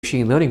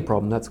machine learning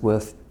problem that's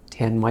worth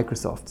 10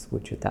 Microsofts,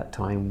 which at that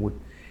time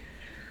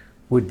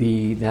would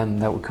be, then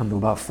that would come to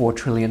about $4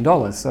 trillion.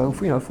 So,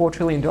 $4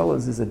 trillion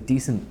is a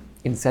decent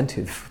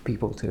incentive for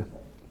people to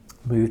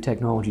move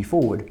technology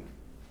forward.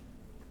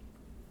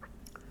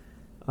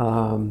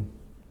 So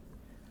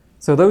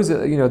those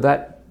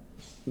are,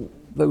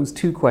 those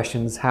two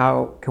questions: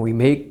 how can we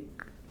make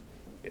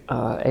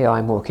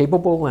AI more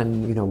capable,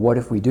 and what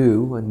if we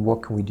do, and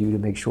what can we do to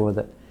make sure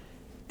that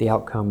the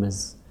outcome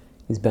is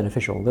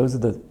beneficial? Those are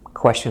the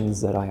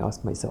questions that I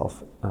ask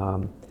myself.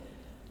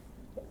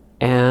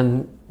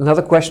 And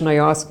another question I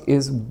ask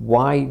is,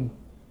 why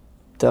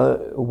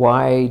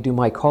do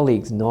my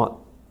colleagues not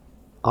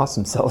ask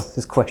themselves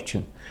this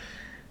question?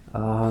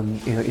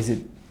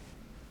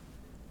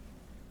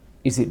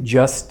 Is it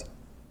just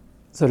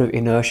sort of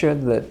inertia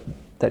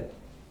that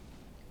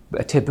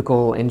a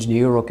typical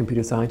engineer or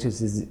computer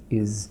scientist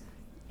is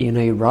in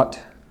a rut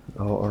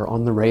or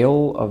on the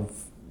rail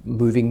of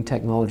moving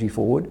technology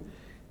forward,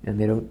 and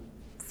they don't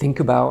think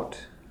about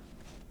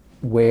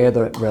where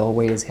the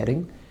railway is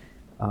heading,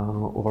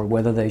 or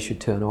whether they should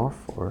turn off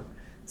or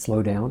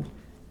slow down,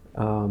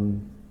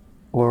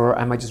 or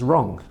am I just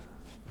wrong?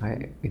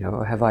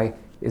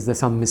 Is there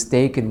some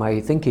mistake in my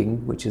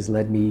thinking which has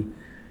led me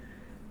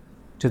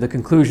to the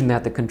conclusion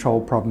that the control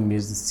problem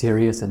is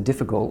serious and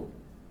difficult?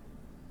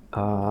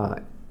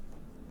 But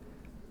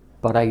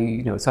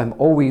so I'm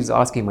always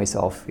asking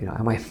myself,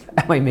 am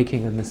I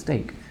making a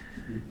mistake?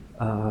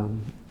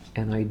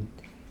 And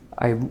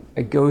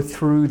I go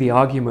through the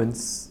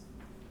arguments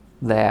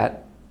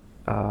that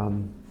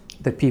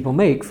that people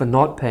make for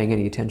not paying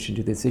any attention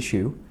to this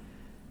issue.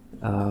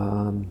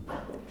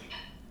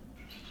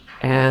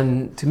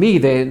 And to me,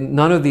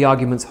 none of the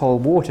arguments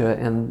hold water,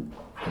 and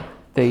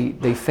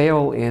they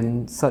fail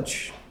in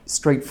such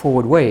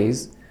straightforward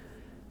ways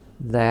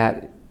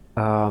that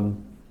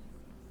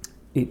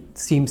it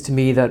seems to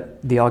me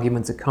that the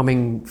arguments are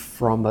coming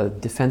from a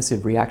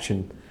defensive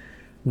reaction,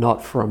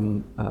 not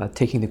from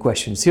taking the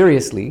question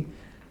seriously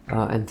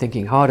and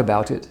thinking hard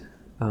about it,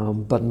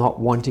 but not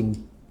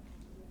wanting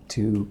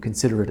to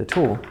consider it at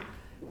all,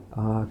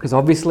 because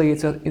obviously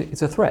it's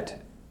a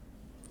threat.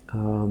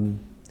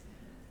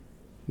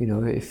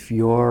 If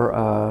you're,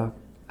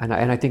 and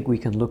I think we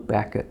can look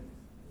back at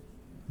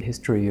the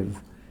history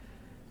of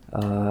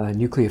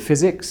nuclear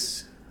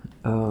physics,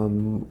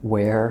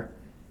 where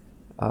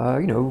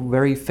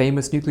very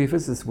famous nuclear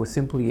physicists were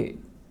simply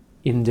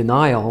in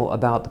denial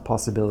about the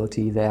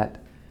possibility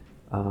that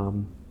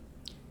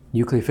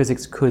nuclear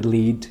physics could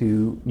lead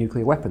to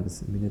nuclear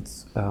weapons. I mean,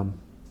 it's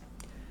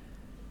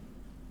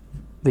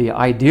the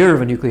idea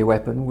of a nuclear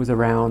weapon was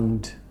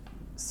around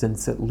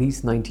since at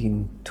least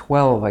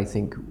 1912, I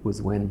think, was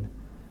when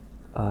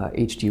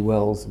H.G.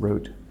 Wells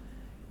wrote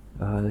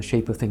The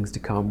Shape of Things to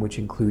Come, which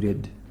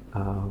included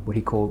what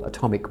he called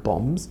atomic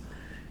bombs.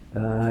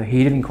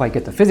 He didn't quite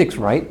get the physics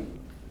right.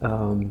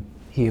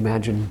 He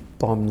imagined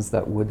bombs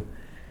that would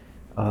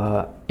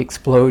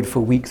explode for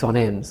weeks on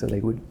end, so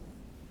they would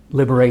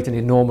liberate an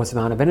enormous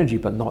amount of energy,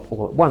 but not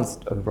all at once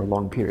over a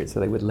long period. So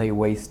they would lay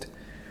waste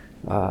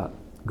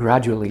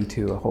gradually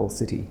to a whole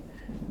city.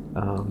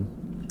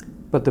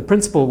 But the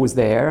principle was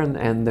there,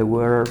 and there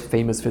were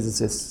famous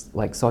physicists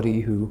like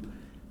Soddy who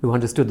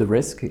understood the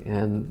risk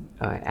and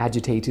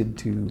agitated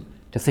to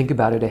think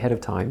about it ahead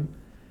of time.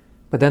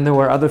 But then there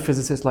were other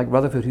physicists like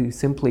Rutherford who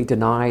simply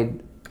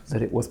denied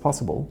that it was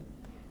possible,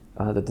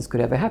 that this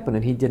could ever happen.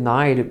 And he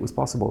denied it was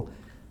possible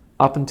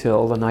up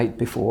until the night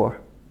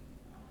before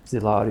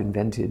Szilard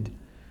invented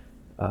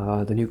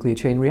the nuclear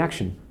chain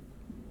reaction.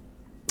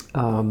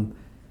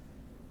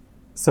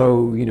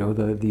 So,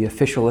 the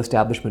official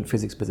establishment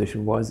physics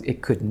position was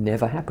it could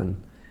never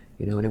happen,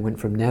 and it went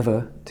from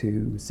never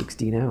to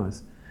 16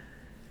 hours.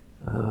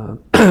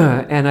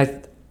 And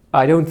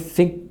I don't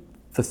think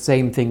the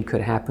same thing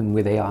could happen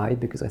with AI,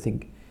 because I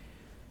think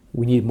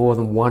we need more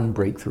than one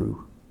breakthrough.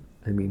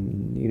 I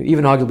mean,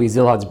 even arguably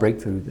Szilard's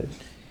breakthrough, that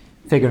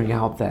figuring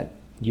out that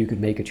you could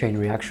make a chain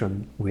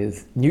reaction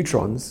with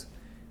neutrons,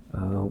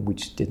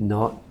 which did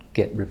not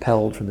get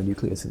repelled from the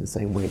nucleus in the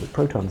same way that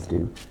protons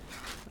do.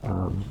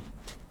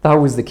 That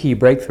was the key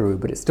breakthrough,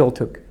 but it still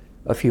took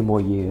a few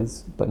more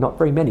years, but not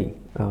very many,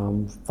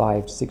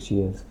 5 to 6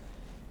 years,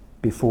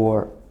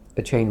 before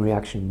a chain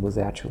reaction was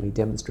actually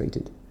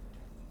demonstrated.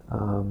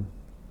 5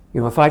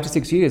 to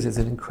 6 years is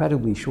an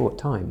incredibly short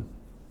time.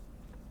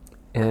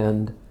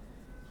 And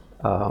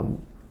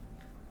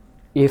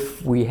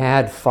if we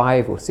had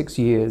 5 or 6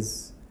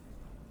 years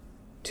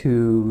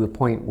to the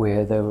point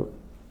where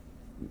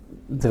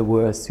there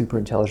were super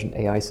intelligent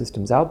AI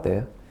systems out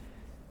there,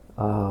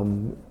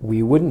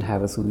 we wouldn't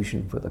have a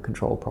solution for the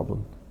control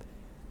problem.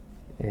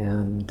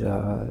 And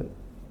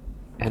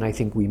I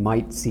think we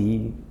might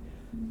see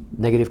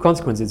negative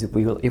consequences.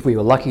 If we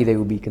were lucky, they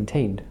would be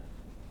contained.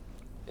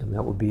 And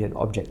that would be an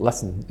object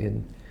lesson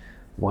in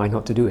why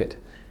not to do it.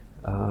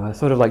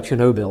 Sort of like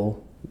Chernobyl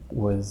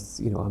was,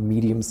 a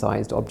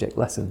medium-sized object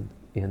lesson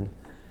in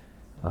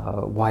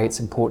why it's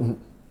important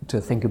to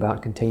think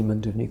about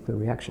containment of nuclear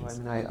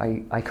reactions.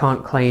 I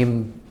can't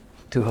claim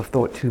to have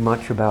thought too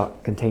much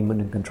about containment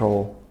and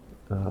control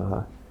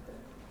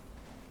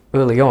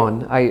early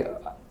on.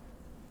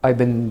 I've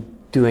been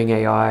doing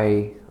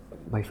AI.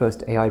 My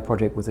first AI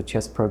project was a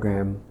chess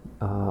program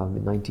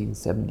in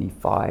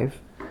 1975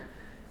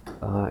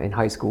 in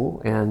high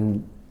school,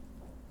 and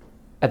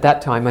at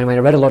that time, I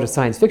read a lot of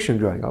science fiction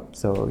growing up.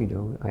 So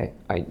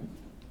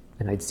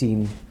I'd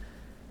seen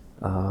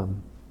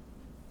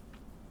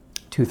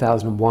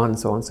 2001 and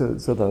so on.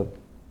 So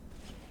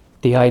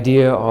the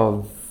idea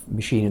of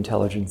machine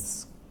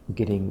intelligence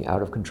getting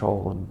out of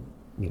control, and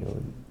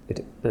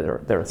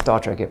there are Star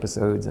Trek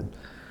episodes and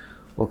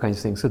all kinds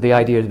of things. So the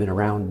idea has been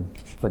around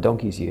for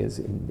donkey's years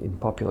in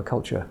popular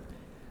culture.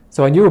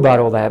 So I knew about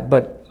all that,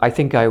 but I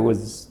think I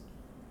was,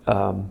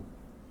 a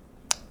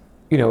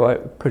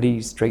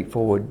pretty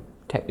straightforward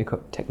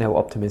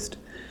techno-optimist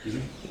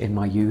in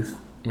my youth.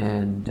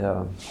 And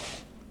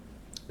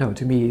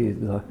to me,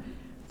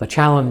 the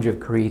challenge of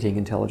creating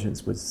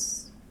intelligence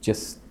was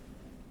just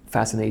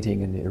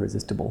fascinating and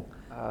irresistible.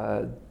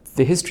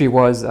 The history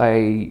was,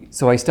 I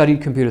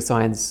studied computer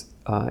science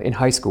in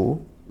high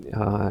school,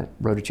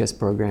 wrote a chess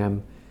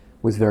program,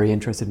 was very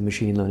interested in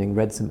machine learning,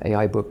 read some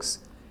AI books,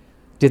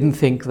 didn't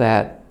think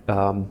that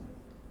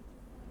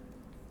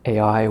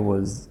AI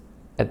was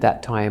at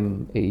that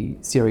time a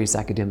serious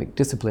academic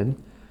discipline.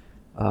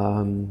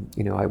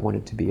 I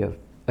wanted to be a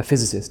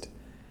physicist.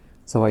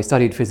 So I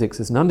studied physics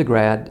as an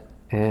undergrad,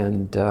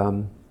 and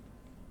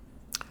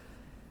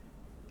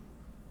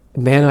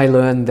then I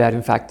learned that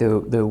in fact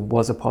there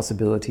was a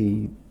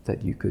possibility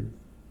that you could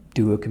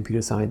do a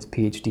computer science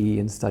PhD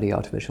and study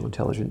artificial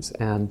intelligence.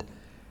 And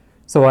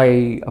so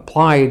I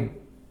applied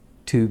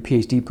to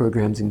PhD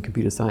programs in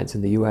computer science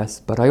in the US,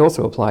 but I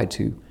also applied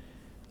to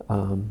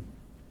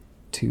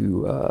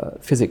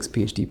physics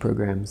PhD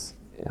programs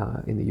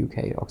in the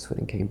UK, Oxford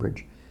and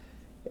Cambridge.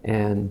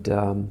 And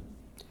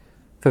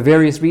for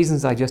various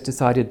reasons, I just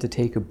decided to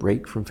take a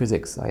break from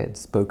physics. I had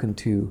spoken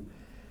to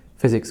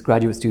physics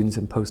graduate students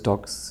and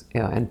postdocs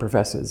and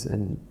professors,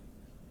 and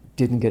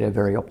didn't get a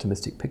very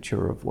optimistic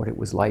picture of what it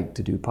was like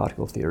to do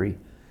particle theory.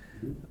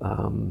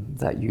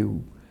 That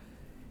you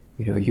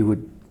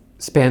would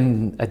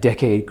spend a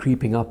decade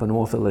creeping up an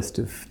author list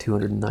of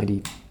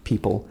 290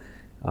 people,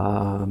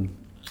 and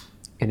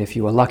if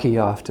you were lucky,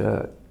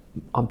 after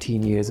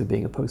umpteen years of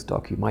being a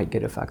postdoc, you might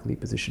get a faculty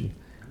position,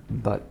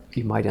 but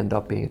you might end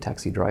up being a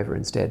taxi driver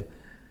instead.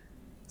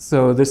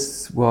 So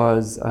this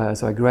was,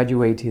 so I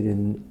graduated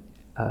in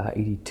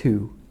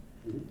 82.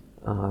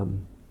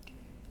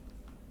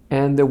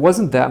 And there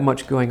wasn't that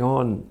much going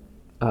on.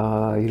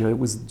 It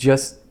was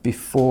just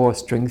before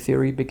string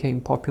theory became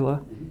popular.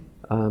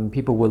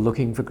 People were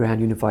looking for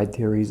grand unified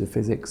theories of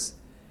physics,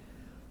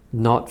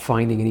 not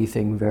finding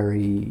anything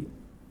very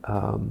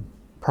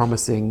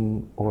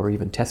promising or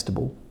even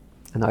testable.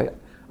 And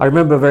I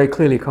remember very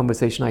clearly a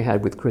conversation I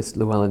had with Chris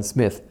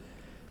Llewellyn-Smith,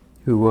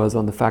 who was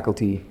on the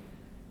faculty,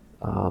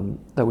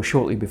 that was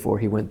shortly before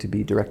he went to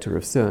be director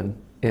of CERN.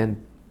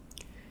 And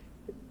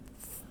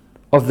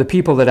of the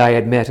people that I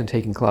had met and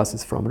taken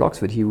classes from at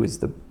Oxford, he was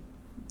the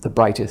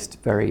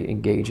brightest, very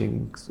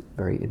engaging,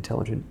 very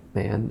intelligent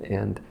man.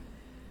 And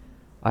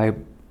I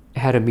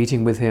had a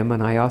meeting with him,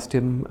 and I asked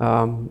him,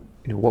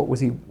 what was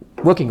he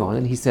working on?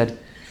 And he said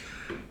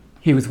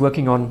he was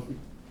working on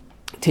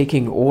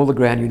taking all the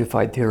grand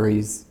unified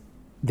theories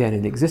then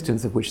in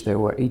existence, of which there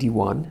were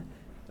 81.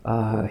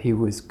 He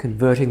was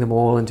converting them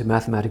all into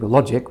mathematical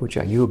logic, which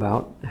I knew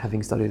about,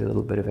 having studied a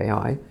little bit of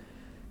AI.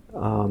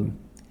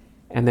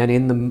 And then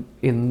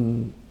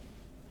in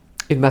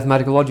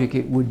mathematical logic,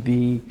 it would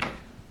be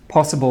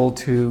possible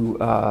to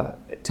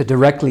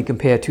directly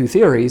compare two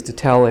theories to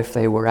tell if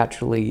they were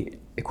actually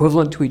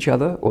equivalent to each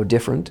other or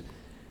different,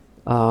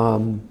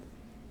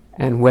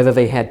 and whether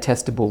they had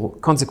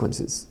testable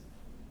consequences.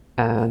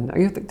 And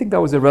I think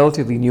that was a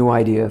relatively new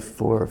idea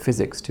for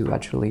physics, to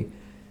actually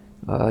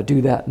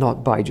do that,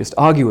 not by just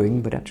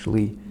arguing, but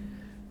actually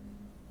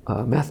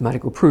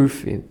mathematical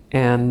proof.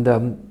 And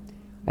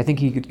I think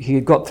he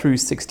had got through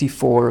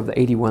 64 of the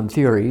 81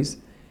 theories,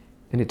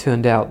 and it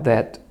turned out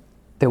that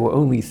there were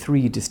only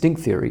 3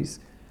 distinct theories.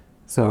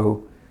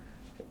 So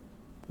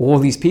all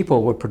these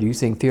people were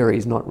producing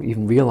theories, not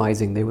even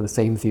realizing they were the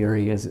same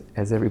theory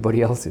as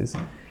everybody else's.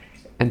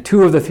 And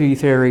 2 of the 3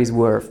 theories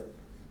were,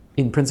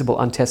 in principle,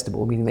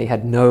 untestable, meaning they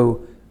had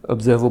no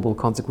observable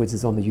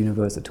consequences on the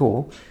universe at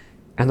all.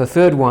 And the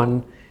third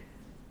one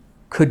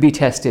could be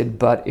tested,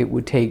 but it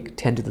would take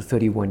 10 to the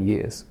 31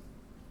 years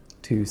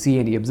to see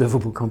any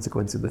observable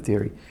consequence of the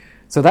theory.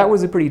 So that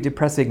was a pretty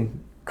depressing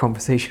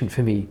conversation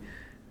for me.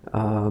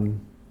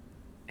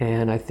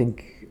 And I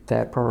think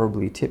that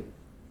probably tipped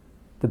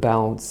the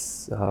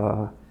balance,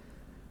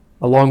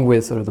 along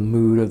with sort of the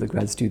mood of the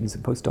grad students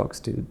and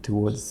postdocs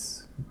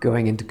towards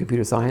going into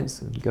computer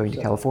science and going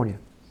to California.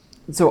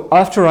 So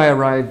after I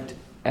arrived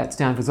at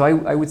Stanford, so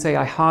I would say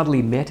I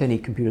hardly met any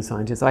computer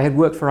scientists. I had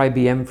worked for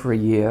IBM for a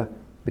year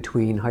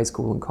between high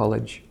school and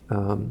college.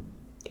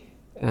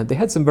 And they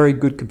had some very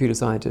good computer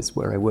scientists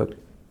where I worked.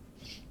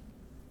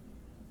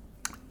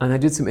 And I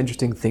did some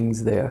interesting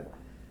things there.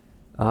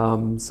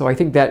 So I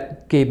think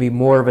that gave me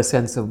more of a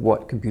sense of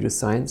what computer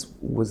science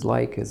was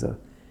like as an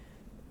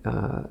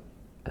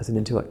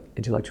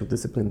intellectual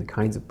discipline, the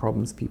kinds of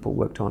problems people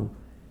worked on.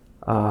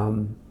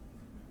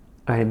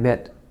 I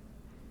met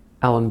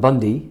Alan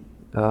Bundy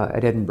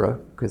at Edinburgh,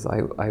 because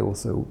I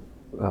also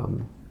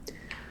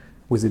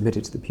was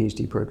admitted to the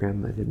PhD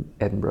program at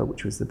Edinburgh,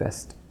 which was the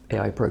best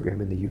AI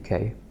program in the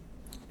UK.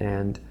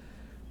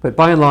 But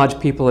by and large,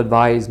 people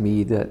advised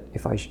me that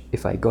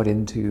if I got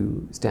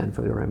into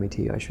Stanford or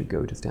MIT, I should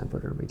go to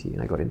Stanford or MIT,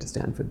 and I got into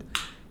Stanford,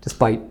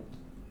 despite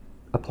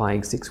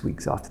applying 6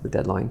 weeks after the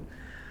deadline.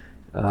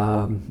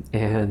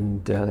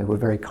 They were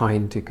very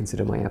kind to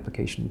consider my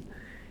application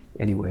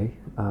anyway.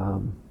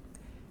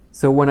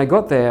 So when I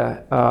got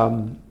there,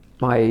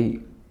 my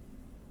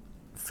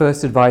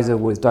first advisor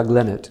was Doug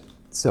Lenat.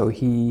 So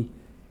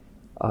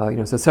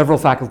so several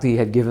faculty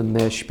had given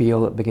their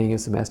spiel at the beginning of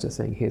the semester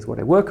saying, here's what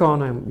I work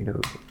on.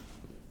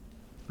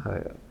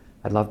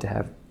 I'd love to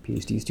have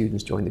PhD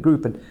students join the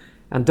group.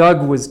 And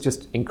Doug was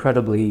just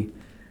incredibly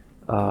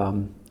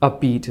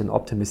upbeat and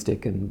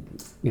optimistic and,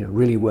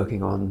 really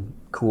working on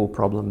cool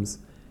problems.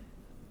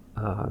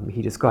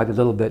 He described a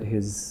little bit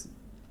his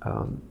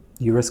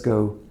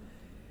Eurisco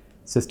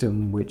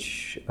system,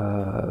 which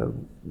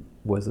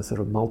was a sort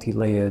of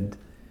multi-layered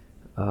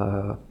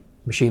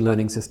machine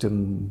learning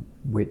system,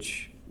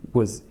 which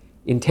was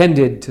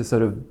intended to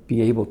sort of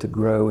be able to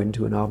grow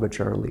into an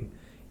arbitrarily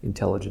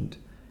intelligent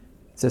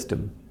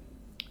system.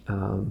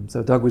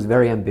 So Doug was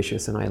very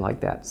ambitious, and I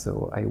liked that,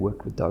 so I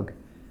worked with Doug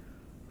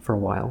for a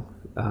while.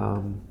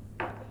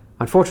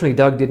 Unfortunately,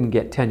 Doug didn't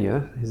get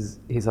tenure.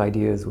 His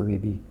ideas were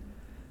maybe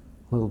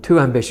a little too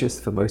ambitious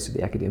for most of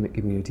the academic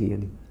community,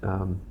 and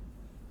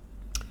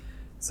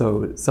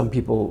so some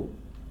people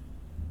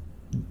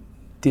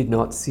did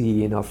not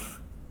see enough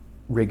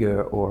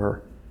rigor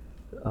or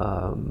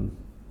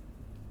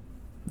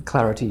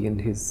clarity in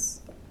his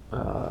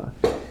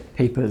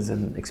papers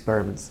and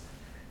experiments.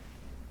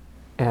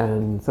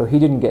 And so he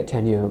didn't get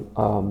tenure.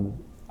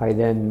 I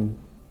then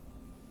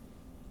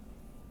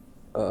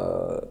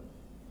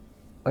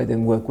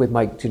worked with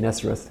Mike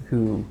Genesareth,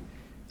 who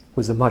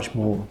was a much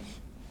more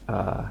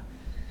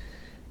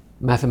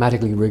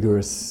mathematically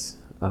rigorous.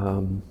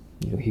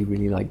 He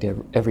really liked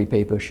every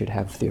paper should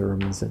have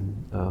theorems,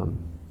 and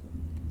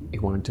he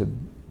wanted to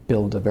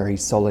build a very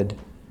solid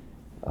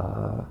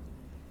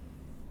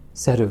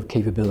set of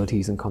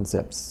capabilities and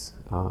concepts.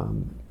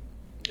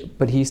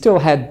 But he still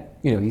had,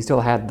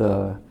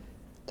 the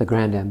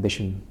grand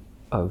ambition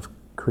of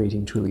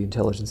creating truly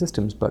intelligent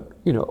systems. But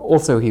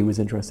also he was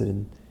interested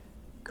in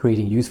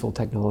creating useful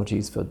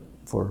technologies for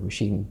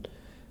machine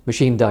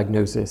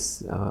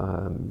diagnosis,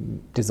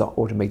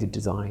 automated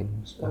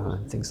design,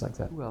 things like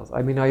that. Well,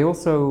 I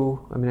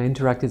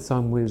interacted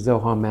some with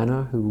Zohar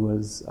Manna,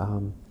 who's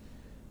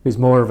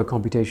more of a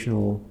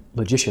computational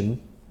logician,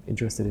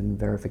 interested in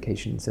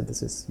verification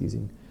synthesis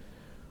using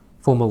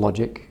formal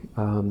logic.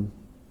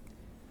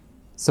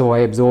 So I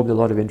absorbed a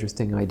lot of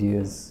interesting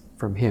ideas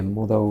from him,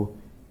 although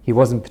he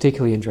wasn't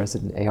particularly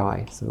interested in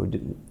AI, so it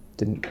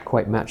didn't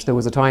quite match. There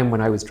was a time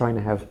when I was trying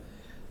to have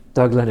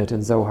Doug Lenat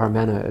and Zohar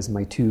Manna as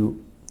my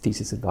two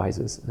thesis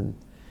advisors, and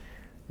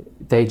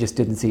they just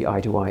didn't see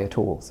eye to eye at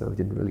all, so it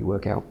didn't really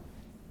work out.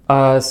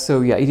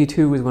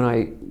 82 was when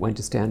I went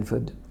to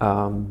Stanford.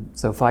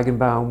 So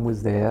Feigenbaum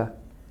was there.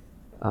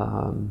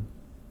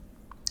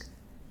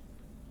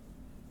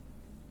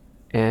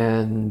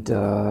 And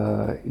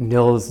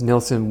Nils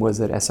Nilsson was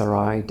at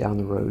SRI down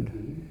the road.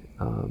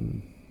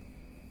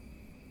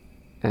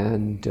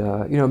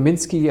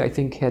 Minsky, I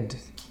think, had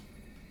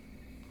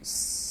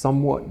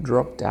somewhat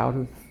dropped out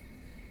of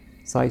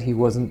sight. He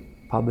wasn't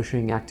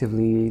publishing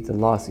actively.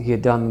 He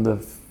had done the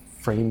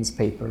Frames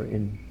paper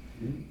in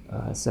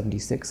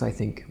 76, I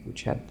think,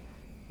 which had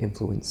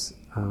influence.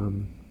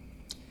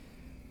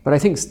 But I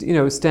think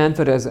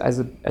Stanford,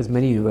 as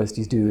many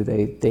universities do,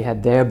 they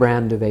had their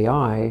brand of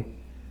AI,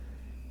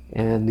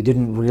 and they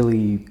didn't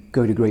really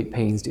go to great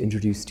pains to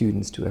introduce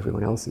students to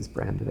everyone else's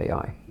brand of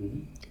AI.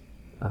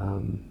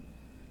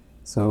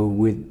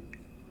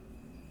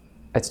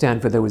 At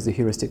Stanford, there was the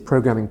Heuristic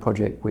Programming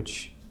Project,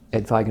 which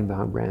Ed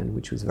Feigenbaum ran,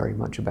 which was very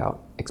much about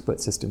expert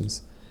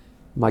systems.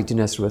 Mike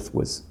Genesareth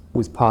was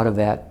part of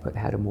that, but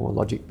had a more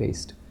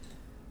logic-based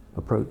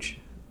approach.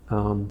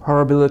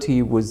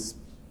 Probability was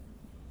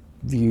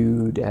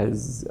viewed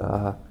as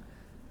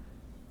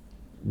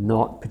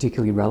not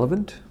particularly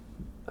relevant.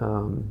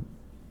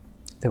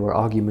 There were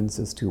arguments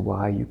as to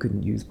why you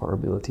couldn't use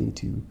probability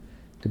to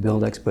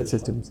build expert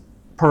systems.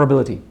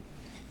 Probability.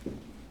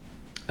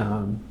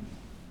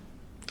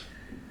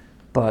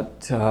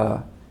 But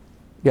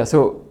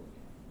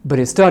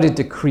it started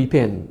to creep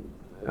in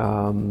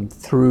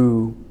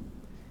through,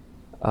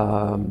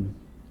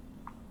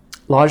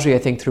 largely I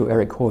think through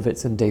Eric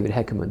Horvitz and David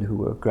Heckerman, who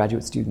were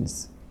graduate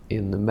students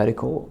in the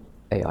medical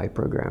AI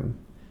program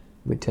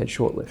with Ted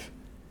Shortliff.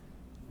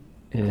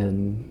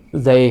 And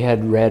they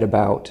had read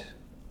about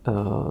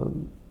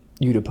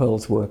Yuda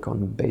Pearl's work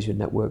on Bayesian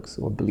networks,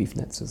 or belief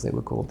nets as they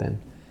were called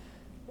then.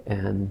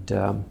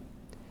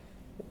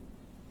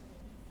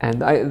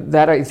 And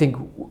that I think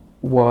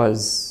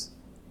was,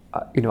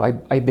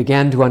 I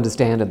began to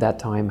understand at that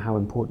time how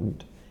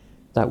important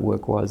that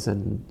work was.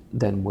 And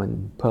then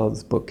when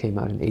Pearl's book came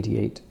out in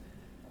 '88,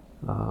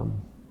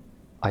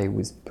 I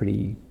was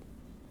pretty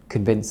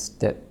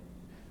convinced that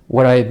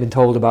what I had been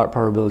told about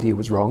probability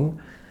was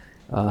wrong,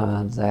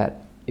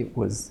 that it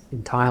was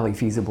entirely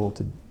feasible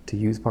to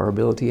use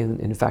probability,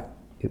 and in fact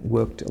it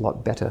worked a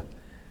lot better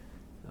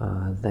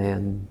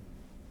than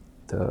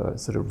the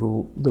sort of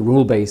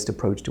rule-based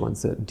approach to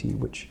uncertainty,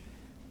 which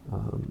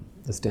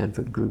the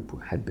Stanford group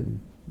had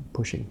been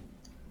pushing.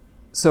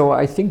 So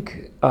I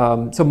think,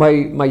 so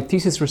my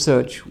thesis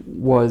research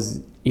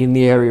was in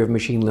the area of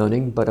machine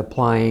learning, but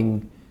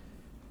applying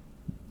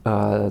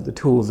the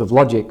tools of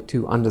logic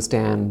to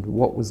understand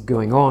what was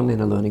going on in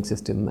a learning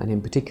system, and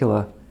in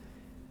particular,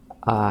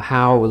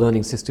 how a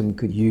learning system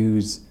could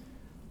use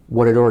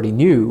what it already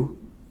knew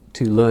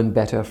to learn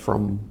better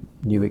from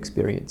new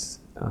experience.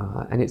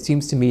 And it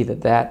seems to me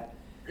that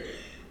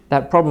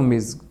problem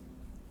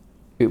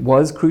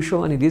was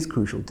crucial, and it is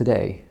crucial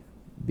today,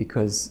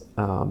 because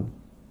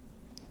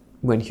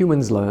when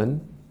humans learn,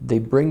 they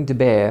bring to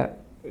bear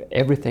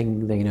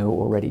everything they know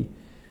already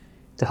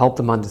to help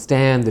them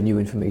understand the new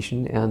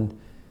information. And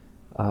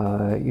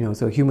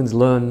so humans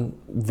learn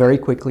very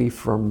quickly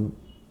from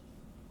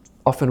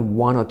often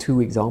one or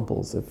two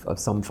examples of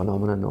some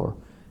phenomenon or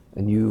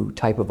a new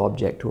type of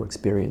object or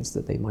experience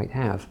that they might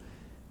have.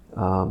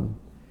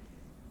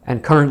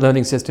 And current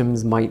learning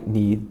systems might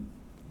need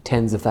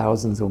tens of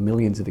thousands or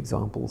millions of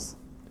examples.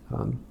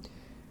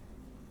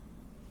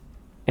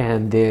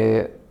 And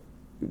their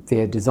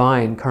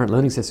design, current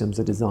learning systems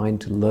are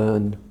designed to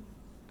learn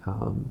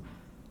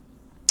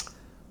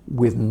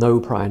with no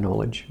prior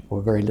knowledge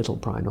or very little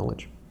prior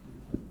knowledge,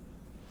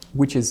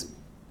 which is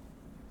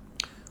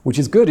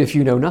good if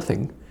you know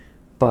nothing,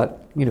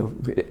 but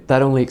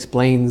that only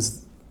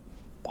explains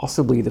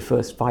possibly the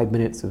first 5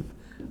 minutes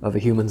of a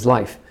human's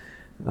life.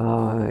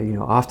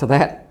 After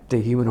that, the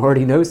human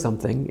already knows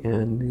something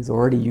and is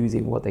already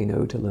using what they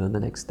know to learn the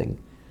next thing.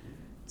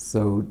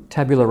 So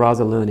tabula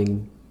rasa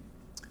learning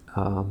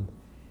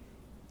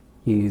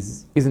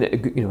isn't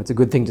it? It's a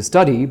good thing to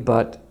study,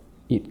 but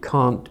it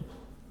can't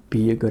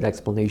be a good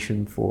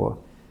explanation for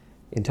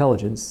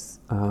intelligence.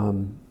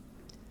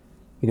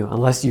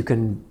 Unless you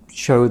can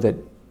show that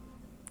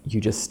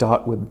you just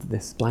start with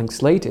this blank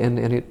slate and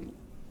it,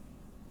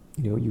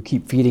 you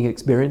keep feeding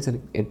experience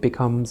and it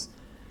becomes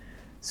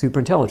super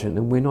intelligent,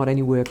 and we're not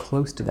anywhere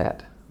close to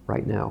that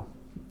right now.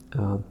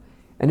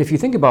 And if you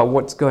think about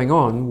what's going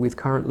on with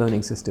current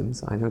learning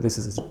systems, I know this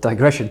is a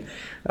digression,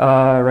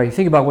 right? You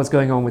think about what's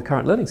going on with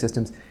current learning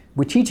systems,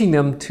 we're teaching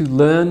them to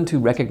learn to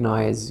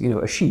recognize,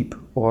 a sheep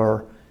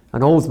or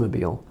an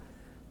Oldsmobile,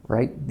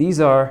 right? These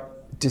are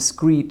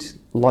discrete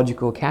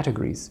logical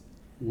categories.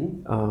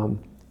 Mm-hmm.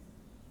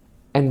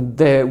 And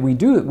we're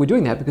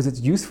doing that because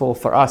it's useful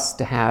for us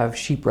to have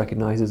sheep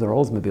recognizers or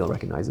Oldsmobile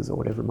recognizers or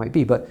whatever it might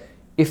be. But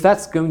if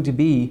that's going to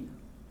be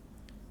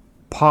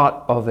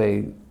part of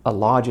a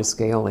larger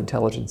scale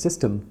intelligent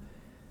system,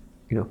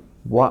 and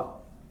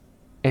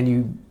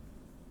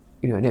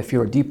if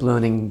you're a deep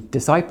learning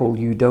disciple,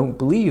 you don't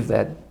believe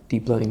that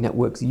deep learning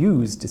networks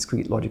use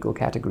discrete logical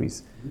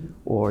categories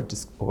or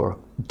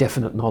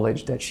definite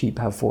knowledge that sheep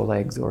have 4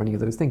 legs or any of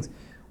those things.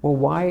 Well,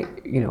 why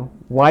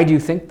do you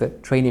think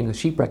that training a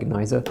sheep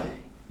recognizer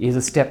is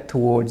a step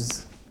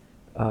towards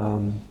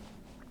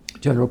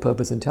general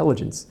purpose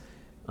intelligence,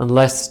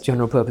 unless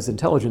general purpose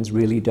intelligence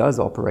really does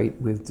operate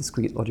with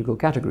discrete logical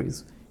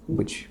categories,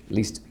 which, at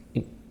least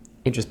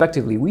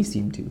introspectively, we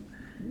seem to.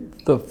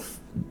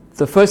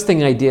 The first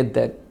thing I did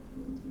that,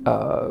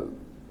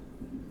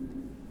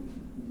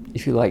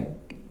 if you like,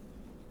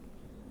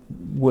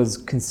 was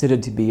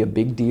considered to be a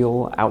big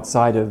deal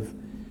outside of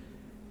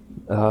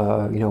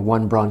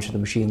one branch of the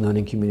machine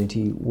learning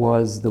community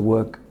was the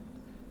work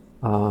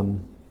on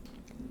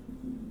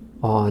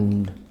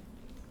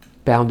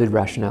bounded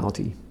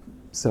rationality.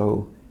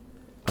 So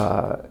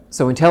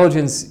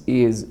intelligence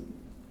is,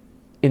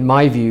 in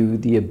my view,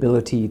 the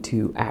ability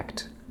to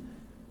act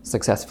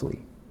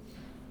successfully,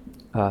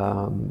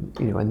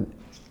 and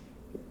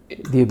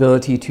the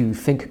ability to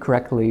think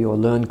correctly or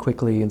learn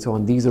quickly and so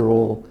on. These are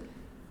all,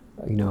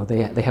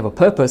 they have a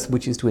purpose,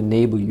 which is to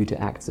enable you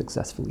to act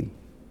successfully,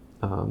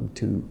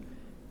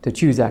 to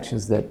choose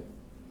actions that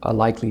are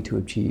likely to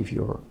achieve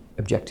your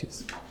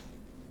objectives.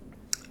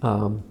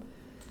 And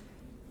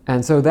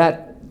so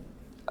that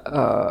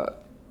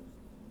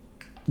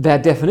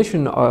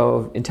definition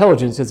of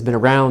intelligence has been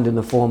around in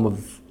the form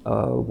of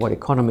what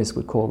economists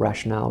would call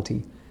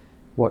rationality,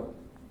 what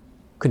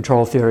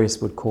control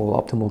theorists would call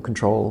optimal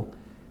control,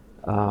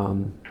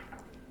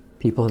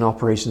 people in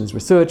operations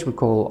research would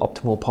call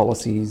optimal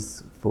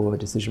policies for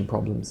decision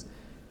problems.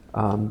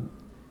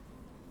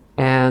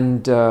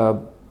 And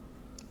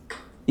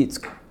it's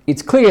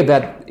clear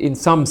that in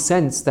some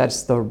sense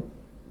that's the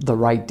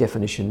right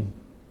definition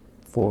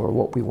for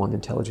what we want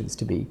intelligence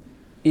to be.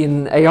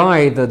 In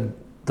AI, the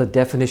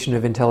definition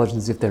of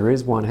intelligence, if there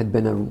is one, had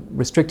been a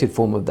restricted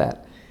form of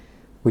that,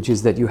 which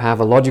is that you have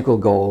a logical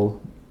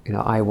goal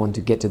I want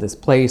to get to this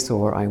place,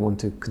 or I want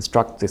to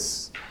construct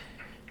this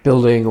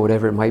building, or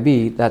whatever it might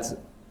be. That's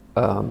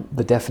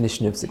the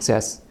definition of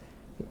success.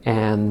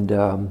 And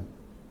an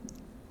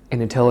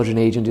intelligent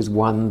agent is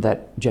one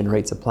that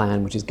generates a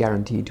plan which is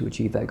guaranteed to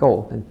achieve that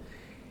goal. And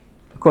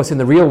of course, in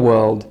the real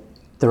world,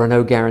 there are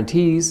no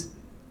guarantees,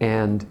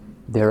 and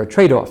there are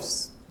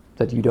trade-offs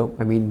that you don't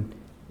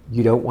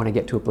want to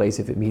get to a place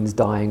if it means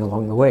dying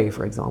along the way,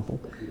 for example.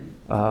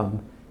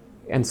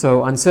 And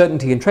so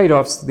uncertainty and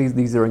trade-offs,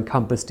 these are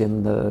encompassed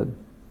in the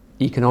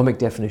economic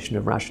definition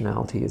of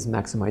rationality as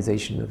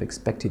maximization of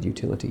expected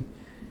utility.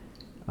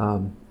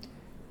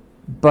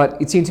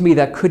 But it seemed to me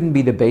that couldn't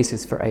be the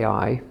basis for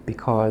AI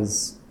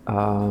because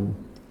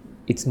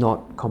it's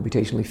not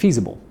computationally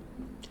feasible.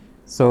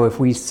 So if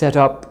we set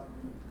up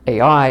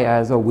AI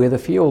as, we're the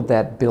field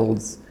that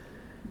builds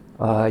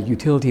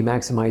utility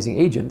maximizing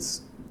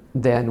agents,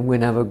 then we're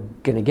never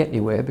going to get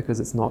anywhere because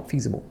it's not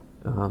feasible.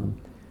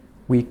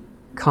 We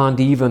can't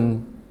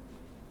even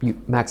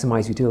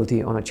maximize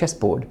utility on a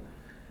chessboard.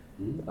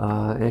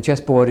 And a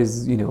chessboard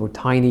is,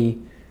 tiny,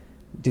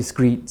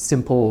 discrete,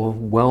 simple,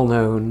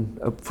 well-known,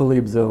 fully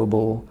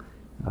observable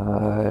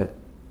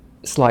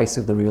slice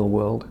of the real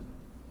world.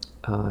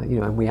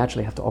 And we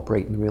actually have to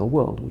operate in the real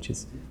world, which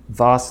is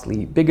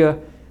vastly bigger.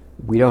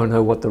 We don't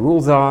know what the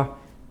rules are.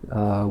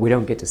 We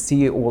don't get to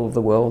see all of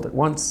the world at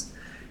once.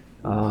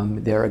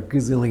 There are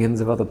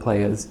gazillions of other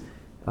players.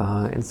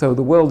 And so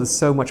the world is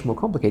so much more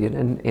complicated.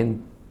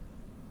 And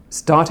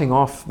starting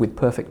off with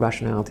perfect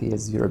rationality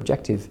as your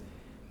objective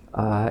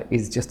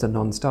is just a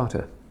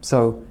non-starter.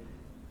 So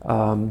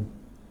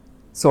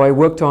I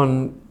worked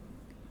on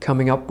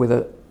coming up with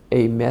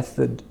a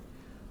method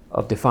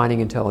of defining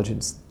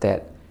intelligence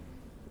that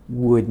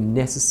would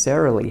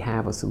necessarily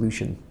have a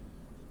solution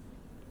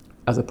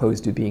as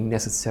opposed to being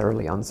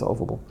necessarily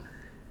unsolvable.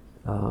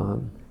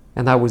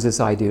 And that was this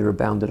idea of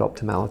bounded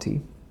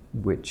optimality,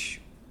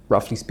 which,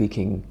 roughly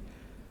speaking,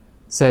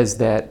 says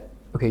that,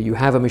 okay, you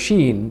have a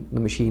machine,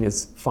 the machine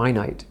is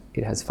finite.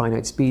 It has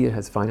finite speed, it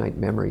has finite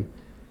memory.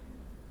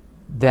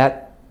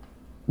 That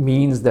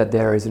means that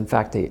there is, in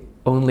fact,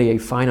 only a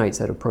finite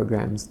set of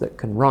programs that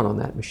can run on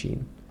that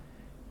machine.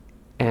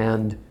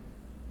 And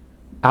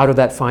out of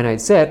that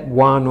finite set,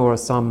 one or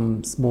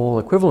some small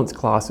equivalence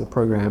class of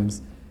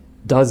programs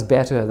does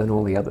better than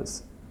all the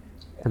others.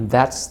 And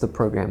that's the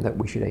program that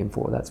we should aim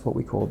for. That's what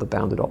we call the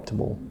bounded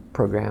optimal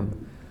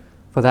program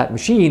for that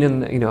machine,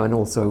 and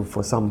also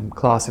for some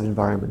class of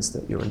environments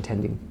that you're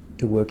intending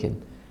to work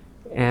in.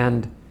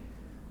 And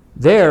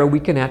there we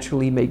can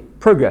actually make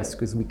progress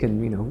because we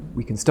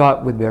can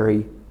start with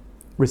very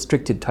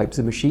restricted types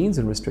of machines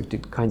and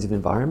restricted kinds of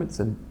environments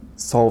and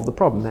solve the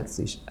problem. That's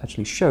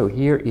actually show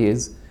here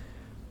is,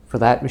 for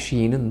that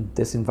machine and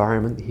this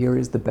environment, here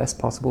is the best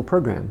possible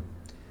program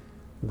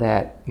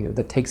that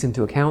that takes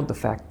into account the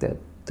fact that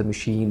the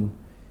machine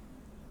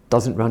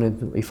doesn't run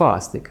infinitely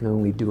fast. It can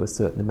only do a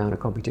certain amount of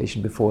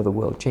computation before the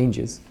world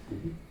changes.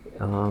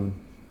 And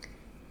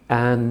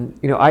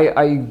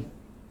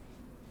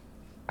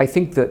I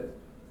think that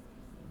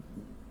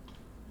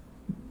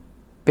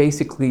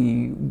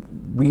basically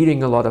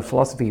reading a lot of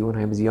philosophy when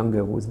I was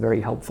younger was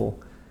very helpful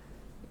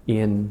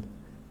in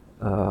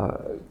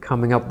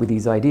coming up with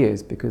these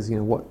ideas, because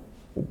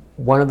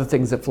one of the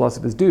things that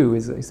philosophers do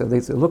is they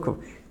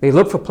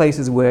look for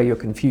places where you're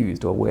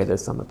confused or where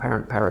there's some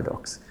apparent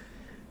paradox,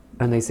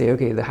 and they say,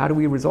 okay, how do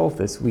we resolve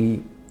this?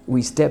 We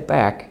step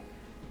back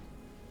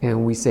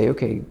and we say,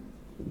 okay,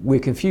 we're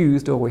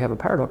confused or we have a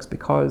paradox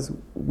because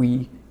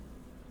we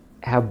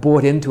have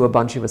bought into a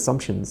bunch of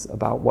assumptions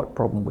about what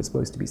problem we're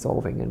supposed to be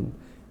solving, and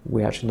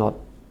we're actually not,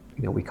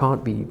 we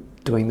can't be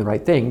doing the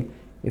right thing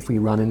if we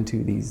run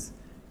into these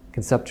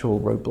conceptual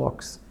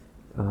roadblocks.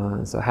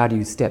 So how do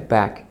you step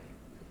back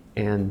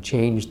and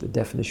change the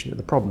definition of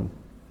the problem?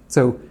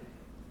 So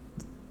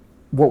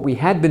what we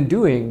had been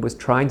doing was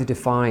trying to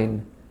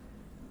define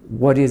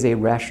what is a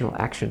rational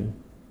action,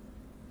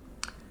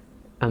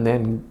 and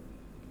then,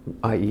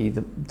 i.e.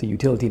 the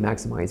utility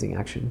maximizing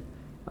action,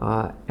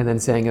 and then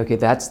saying, okay,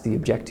 that's the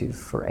objective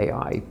for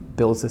AI,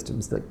 build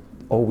systems that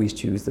always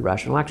choose the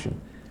rational action.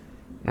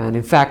 And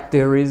in fact,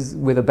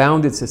 with a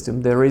bounded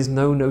system, there is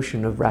no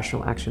notion of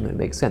rational action that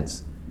makes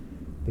sense,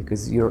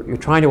 because you're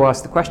trying to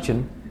ask the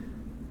question,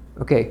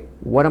 okay,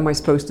 what am I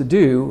supposed to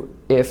do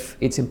if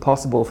it's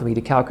impossible for me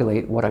to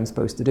calculate what I'm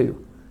supposed to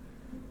do?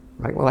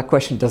 Right? Well, that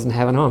question doesn't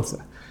have an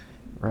answer,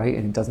 right?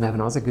 And it doesn't have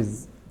an answer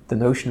because the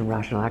notion of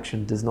rational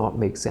action does not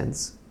make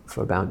sense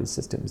for bounded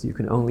systems. You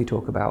can only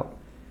talk about,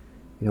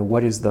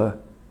 what's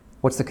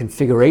the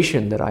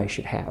configuration that I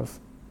should have,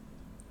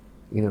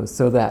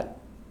 so that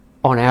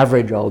on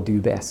average I'll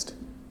do best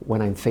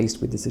when I'm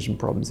faced with decision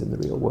problems in the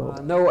real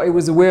world. No, I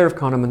was aware of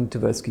Kahneman and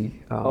Tversky.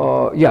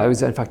 I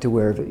was in fact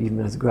aware of it even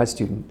as a grad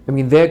student. I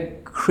mean, their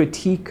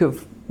critique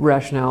of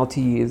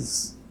rationality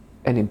is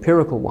an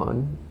empirical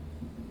one,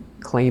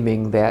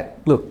 claiming that,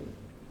 look,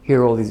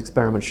 here are all these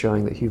experiments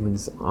showing that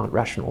humans aren't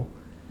rational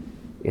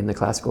in the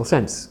classical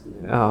sense.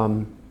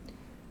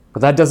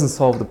 But that doesn't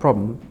solve the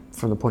problem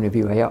from the point of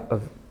view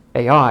of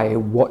AI.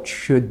 What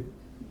should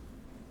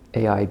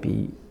AI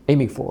be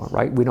aiming for,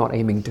 right? We're not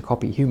aiming to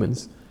copy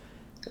humans.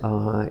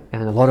 And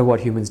a lot of what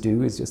humans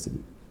do is just,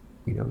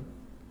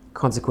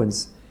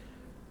 consequence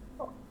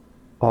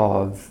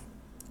of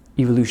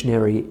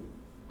evolutionary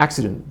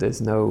accident.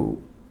 There's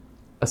no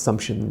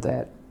assumption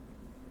that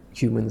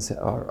humans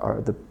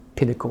are the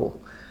pinnacle,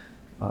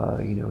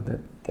 that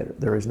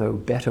there is no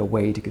better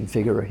way to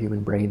configure a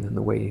human brain than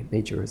the way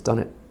nature has done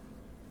it.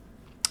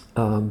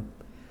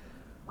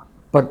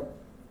 But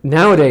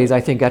nowadays,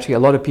 I think actually a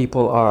lot of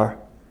people are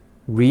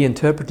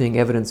reinterpreting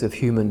evidence of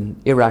human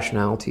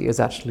irrationality as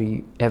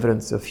actually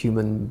evidence of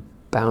human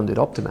bounded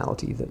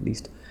optimality. That at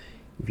least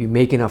if you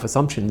make enough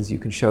assumptions, you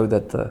can show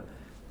that the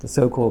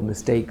so-called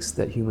mistakes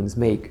that humans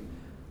make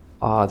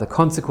are the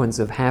consequence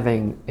of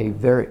having a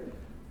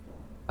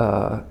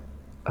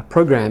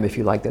program, if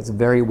you like, that's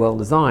very well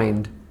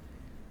designed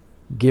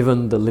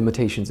given the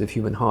limitations of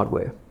human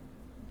hardware.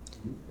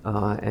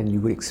 And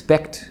you would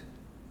expect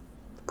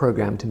the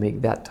program to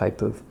make that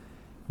type of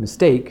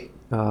mistake.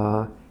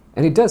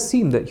 And it does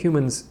seem that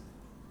humans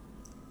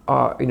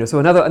are, so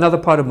another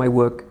part of my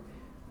work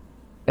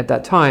at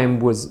that time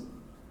was,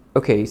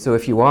 okay, so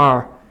if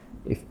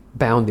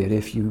bounded,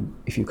 if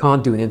you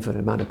can't do an infinite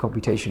amount of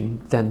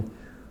computation, then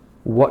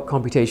what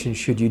computation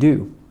should you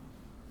do?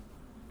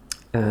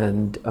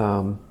 And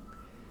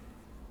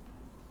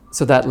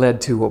so that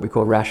led to what we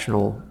call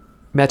rational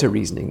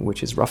meta-reasoning,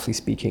 which is roughly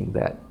speaking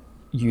that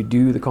you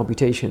do the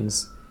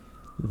computations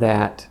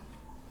that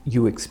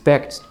you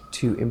expect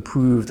to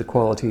improve the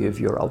quality of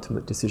your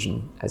ultimate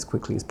decision as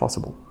quickly as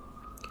possible.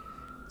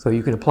 So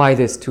you can apply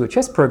this to a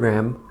chess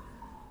program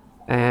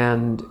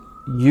and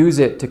use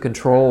it to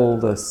control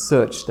the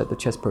search that the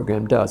chess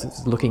program does.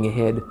 It's looking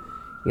ahead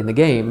in the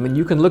game, and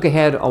you can look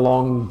ahead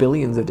along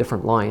billions of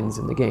different lines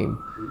in the game.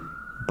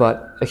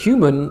 But a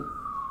human,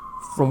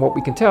 from what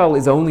we can tell,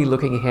 is only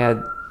looking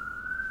ahead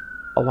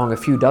along a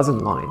few dozen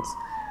lines,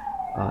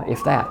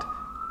 if that.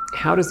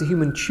 How does the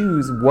human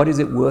choose what is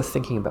it worth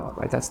thinking about,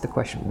 right? That's the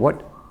question.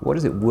 What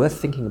is it worth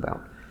thinking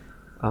about?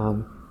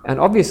 And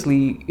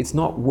obviously, it's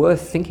not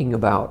worth thinking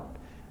about,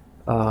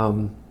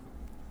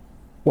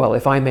 well,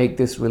 if I make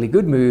this really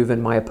good move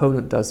and my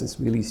opponent does this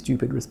really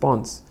stupid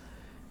response,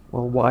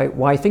 well,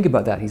 why think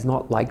about that? He's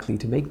not likely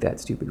to make that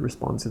stupid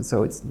response, and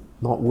so it's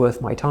not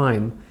worth my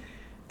time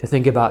to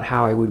think about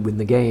how I would win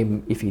the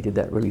game if he did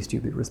that really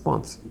stupid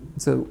response.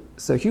 So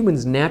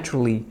humans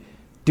naturally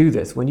do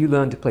this. When you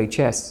learn to play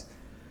chess,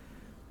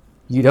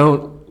 you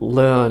don't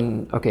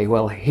learn, okay,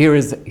 well, here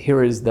is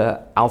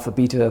the alpha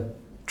beta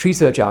tree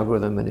search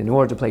algorithm, and in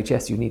order to play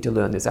chess, you need to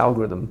learn this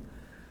algorithm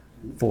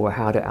for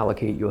how to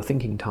allocate your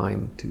thinking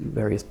time to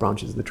various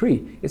branches of the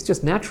tree. It's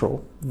just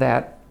natural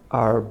that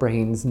our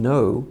brains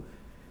know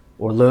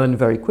or learn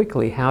very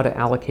quickly how to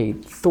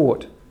allocate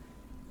thought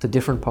to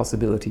different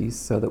possibilities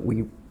so that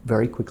we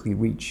very quickly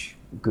reach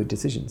good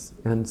decisions.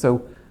 And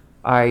so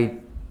I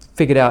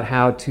figured out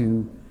how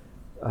to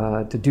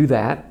do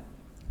that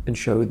and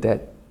showed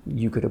that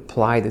you could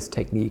apply this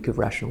technique of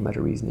rational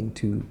meta-reasoning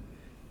to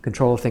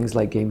control things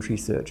like game tree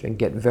search and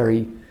get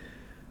very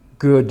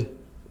good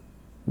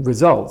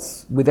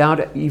results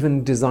without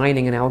even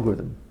designing an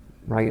algorithm,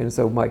 right? And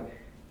so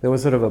there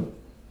was sort of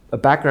a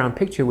background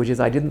picture, which is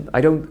I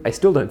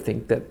still don't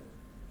think that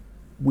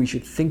we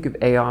should think of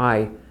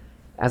AI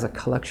as a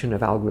collection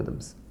of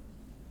algorithms,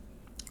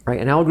 right?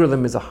 An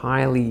algorithm is a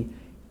highly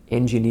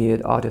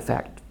engineered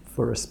artifact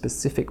for a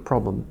specific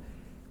problem.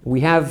 We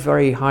have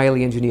very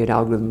highly engineered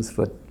algorithms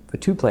for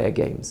two-player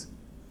games,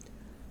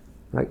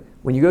 right?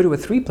 When you go to a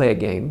three-player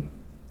game,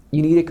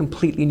 you need a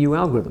completely new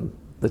algorithm.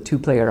 The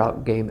two-player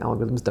game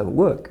algorithms don't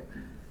work,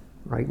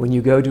 right? When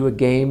you go to a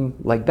game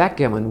like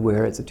backgammon,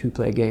 where it's a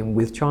two-player game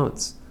with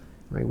chance,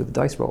 right, with the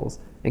dice rolls,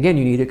 again,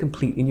 you need a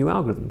completely new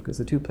algorithm because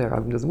the two-player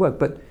algorithm doesn't work.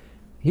 But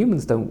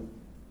humans don't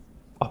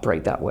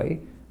operate that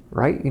way,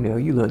 right?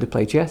 You learn to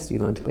play chess, you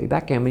learn to play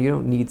backgammon. You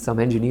don't need some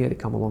engineer to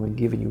come along and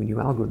give you a new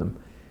algorithm.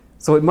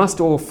 So it must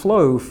all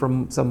flow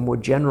from some more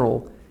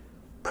general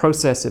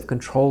process of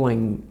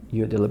controlling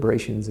your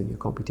deliberations and your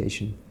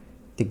computation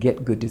to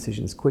get good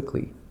decisions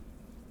quickly.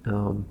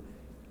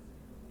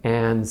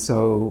 And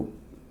so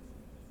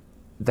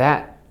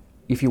that,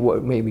 if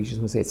you maybe you just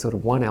want to say it's sort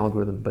of one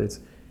algorithm, but it's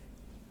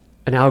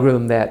an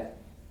algorithm that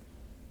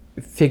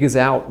figures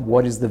out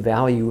what is the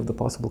value of the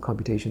possible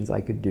computations I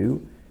could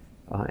do,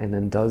 and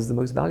then does the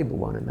most valuable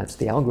one, and that's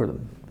the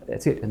algorithm.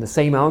 That's it. And the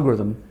same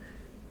algorithm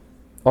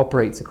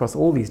operates across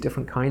all these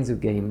different kinds of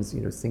games,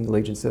 single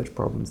agent search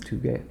problems,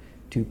 two-player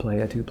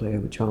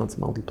with chance,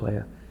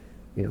 multiplayer,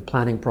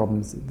 planning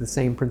problems. The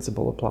same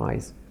principle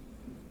applies.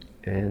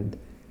 And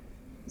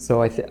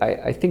so I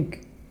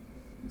think,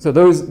 so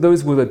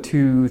those were the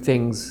two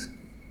things,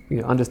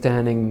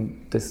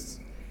 understanding this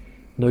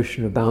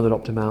notion of bounded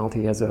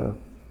optimality as a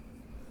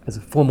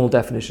formal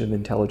definition of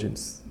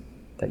intelligence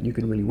that you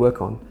can really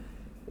work on,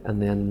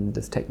 and then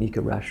this technique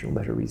of rational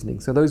meta-reasoning.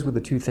 So those were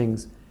the two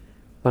things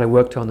that I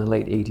worked on in the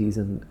late 80s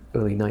and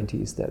early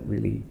 90s that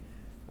really,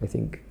 I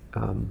think,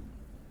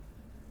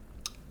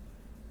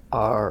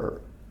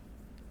 are,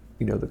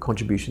 the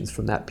contributions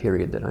from that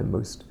period that I'm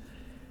most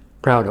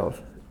proud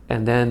of.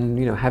 And then,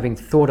 having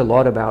thought a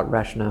lot about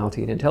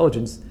rationality and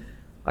intelligence,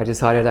 I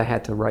decided I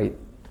had to write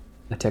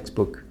a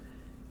textbook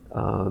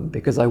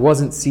because I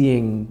wasn't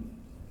seeing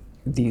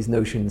these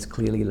notions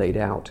clearly laid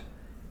out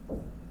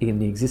in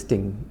the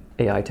existing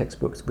AI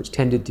textbooks, which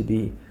tended to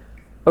be,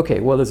 okay,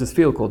 well, there's this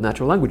field called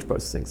natural language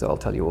processing, so I'll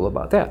tell you all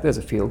about that. There's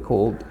a field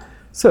called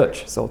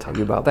search, so I'll tell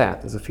you about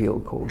that. There's a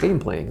field called game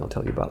playing, I'll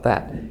tell you about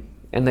that.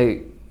 And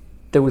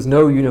there was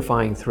no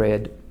unifying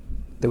thread.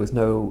 There was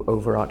no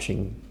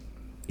overarching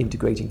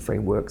integrating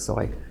framework. So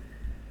I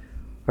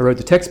wrote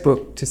the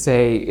textbook to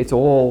say it's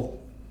all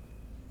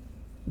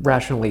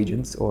rational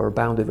agents or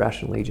bounded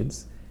rational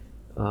agents.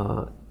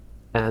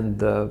 And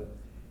the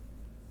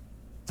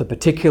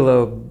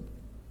particular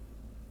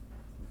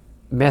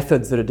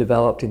methods that are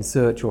developed in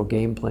search or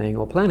game playing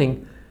or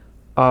planning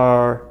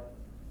are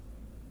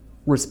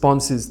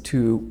responses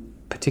to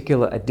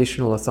particular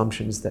additional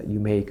assumptions that you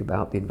make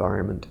about the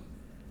environment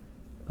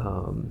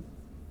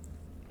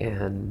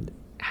and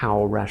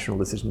how rational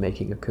decision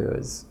making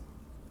occurs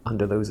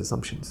under those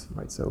assumptions,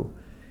 right? So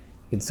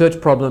in search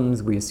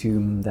problems, we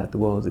assume that the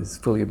world is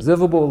fully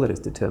observable, that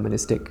it's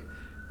deterministic,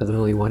 that there's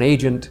only one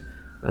agent,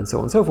 and so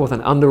on and so forth.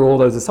 And under all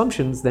those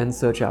assumptions, then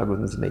search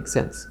algorithms make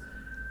sense.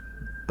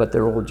 But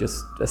they're all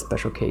just a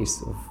special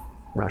case of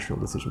rational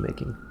decision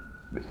making.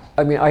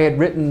 I mean, I had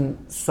written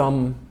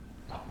some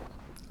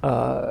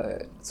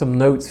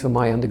notes for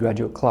my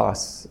undergraduate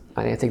class,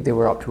 and I think they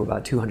were up to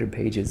about 200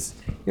 pages.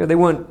 They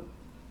weren't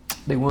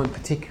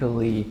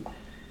particularly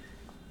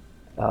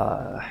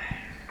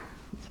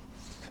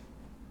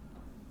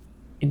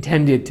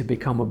intended to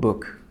become a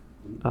book.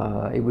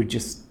 It was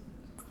just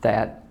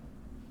that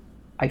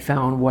I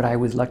found what I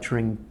was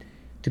lecturing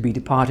to be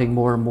departing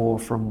more and more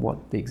from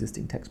what the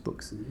existing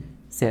textbooks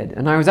said.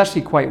 And I was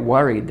actually quite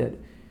worried that,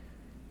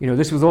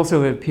 this was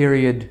also a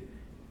period,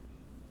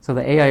 so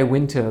the AI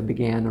winter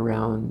began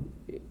around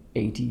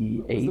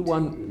 88.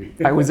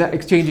 I was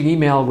exchanging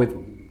email with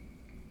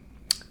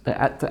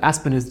the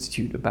Aspen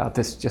Institute about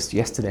this just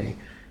yesterday,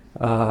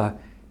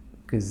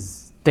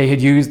 because they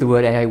had used the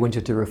word AI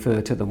winter to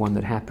refer to the one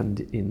that happened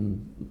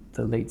in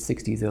the late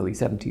 60s, early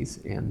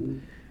 70s.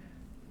 And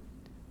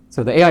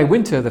so the AI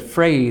winter, the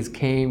phrase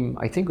came,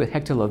 I think, with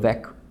Hector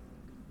Levesque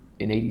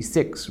in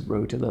 '86,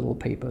 wrote a little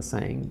paper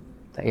saying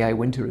the AI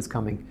winter is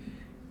coming.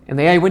 And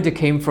the AI winter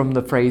came from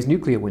the phrase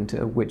nuclear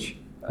winter, which,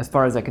 as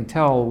far as I can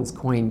tell, was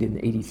coined in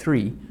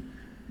 '83,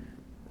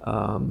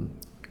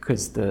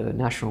 because the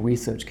National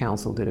Research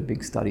Council did a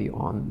big study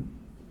on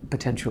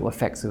potential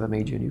effects of a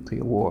major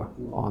nuclear war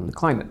on the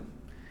climate.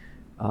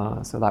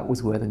 So that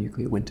was where the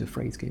nuclear winter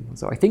phrase came from.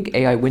 So I think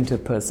AI winter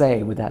per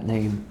se, with that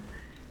name,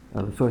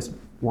 the first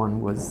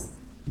one was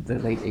the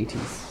late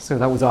 80s. So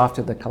that was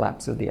after the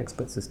collapse of the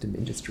expert system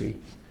industry.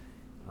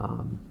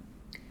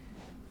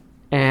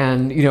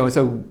 And,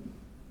 so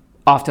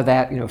after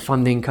that,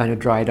 funding kind of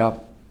dried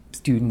up,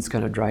 students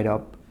kind of dried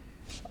up.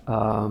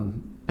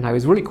 And I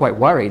was really quite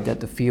worried that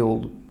the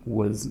field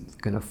was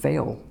going to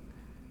fail.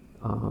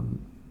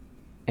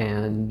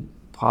 And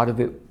part of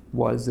it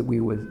was that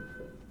we were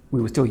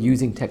still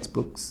using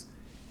textbooks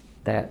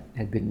that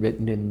had been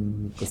written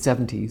in the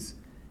 70s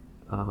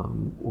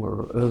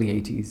or early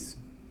 80s,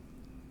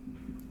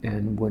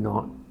 and were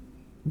not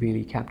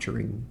really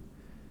capturing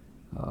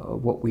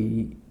what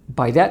we,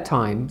 by that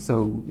time,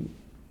 so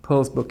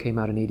Pearl's book came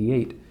out in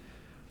 '88,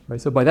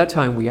 right? So by that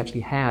time we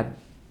actually had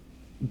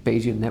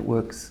Bayesian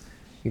networks,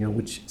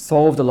 which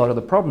solved a lot of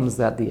the problems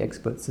that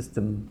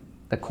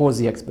caused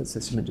the expert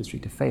system industry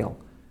to fail.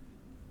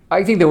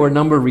 I think there were a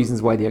number of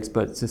reasons why the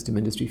expert system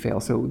industry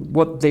failed. So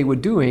what they were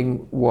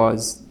doing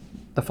was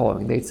the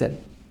following. They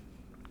said,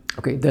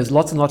 okay, there's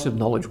lots and lots of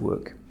knowledge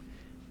work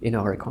in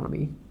our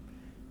economy.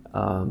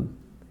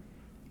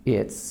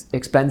 It's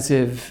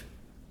expensive.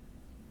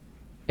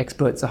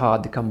 Experts are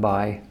hard to come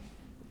by.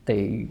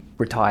 They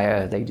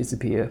retire, they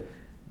disappear.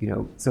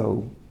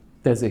 So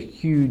there's a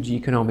huge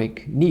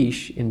economic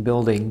niche in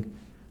building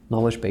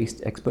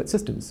knowledge-based expert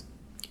systems.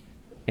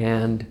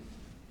 And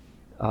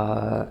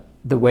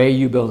the way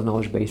you build a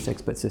knowledge-based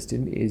expert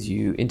system is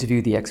you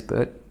interview the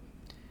expert.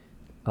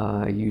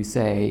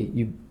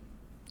 You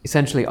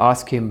essentially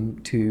ask him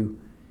to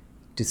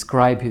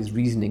describe his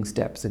reasoning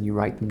steps, and you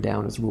write them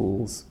down as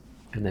rules,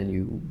 and then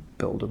you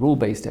build a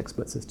rule-based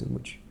expert system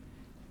which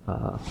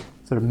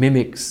sort of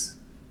mimics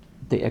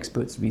the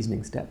expert's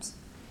reasoning steps.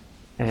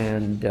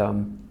 And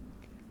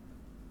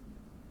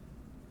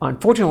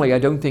unfortunately, I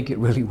don't think it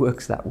really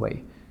works that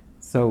way.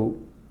 So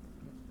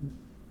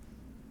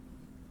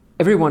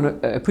everyone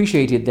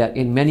appreciated that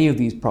in many of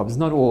these problems,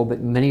 not all, but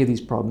in many of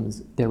these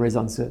problems, there is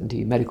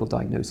uncertainty. Medical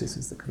diagnosis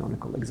is the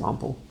canonical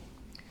example.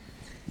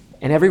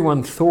 And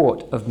everyone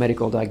thought of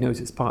medical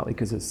diagnosis, partly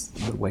because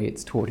of the way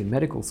it's taught in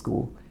medical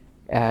school,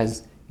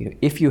 as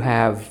if you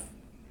have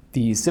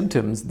these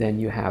symptoms, then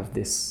you have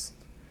this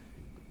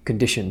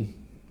condition,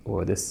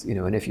 or this,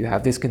 and if you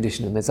have this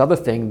condition and this other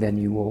thing, then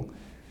you will,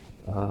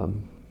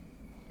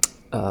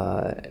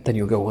 then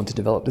you'll go on to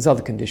develop this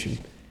other condition.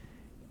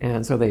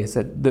 And so they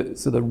said,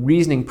 the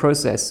reasoning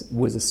process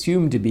was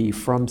assumed to be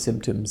from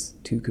symptoms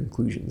to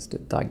conclusions, to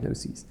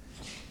diagnoses.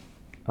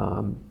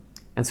 And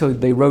so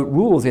they wrote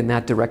rules in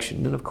that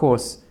direction. And of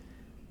course,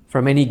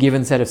 from any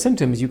given set of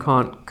symptoms, you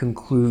can't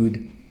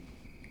conclude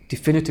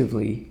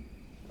definitively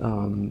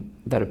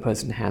that a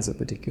person has a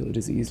particular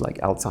disease, like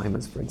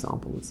Alzheimer's, for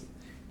example.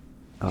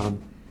 And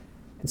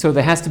so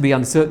there has to be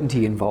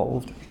uncertainty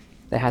involved.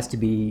 There has to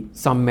be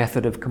some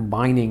method of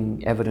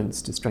combining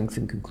evidence to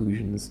strengthen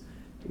conclusions,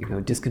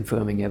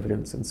 disconfirming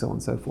evidence, and so on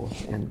and so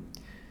forth. And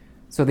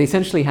so they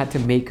essentially had to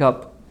make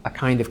up a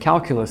kind of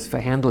calculus for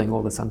handling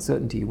all this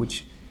uncertainty,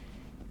 which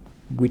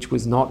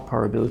was not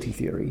probability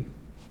theory,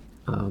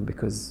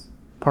 because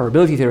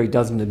probability theory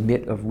doesn't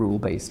admit of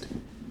rule-based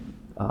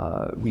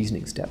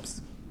reasoning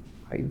steps.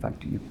 Right? In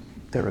fact,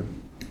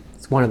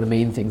 it's one of the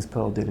main things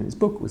Pearl did in his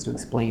book, was to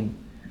explain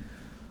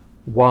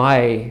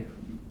why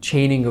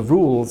chaining of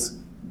rules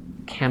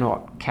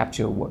cannot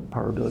capture what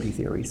probability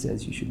theory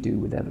says you should do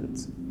with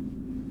evidence.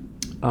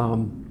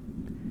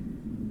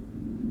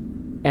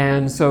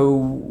 And so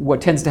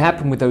what tends to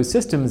happen with those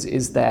systems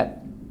is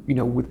that,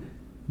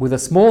 with a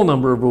small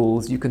number of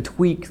rules, you can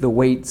tweak the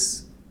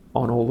weights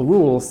on all the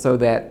rules so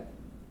that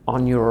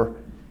on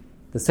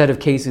the set of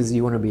cases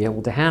you want to be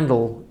able to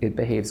handle, it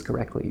behaves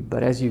correctly.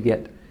 But as you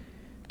get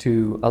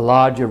to a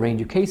larger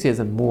range of cases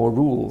and more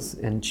rules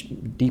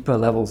and deeper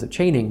levels of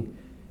chaining,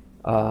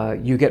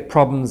 you get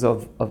problems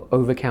of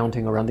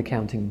overcounting or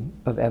undercounting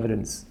of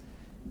evidence.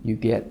 You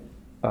get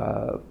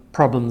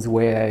problems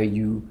where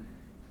you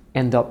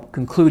end up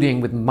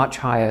concluding with much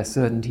higher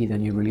certainty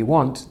than you really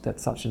want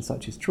that such and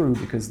such is true,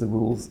 because the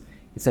rules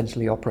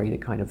essentially operate a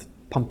kind of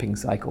pumping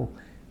cycle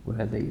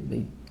where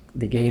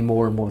they gain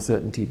more and more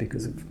certainty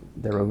because of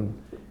their own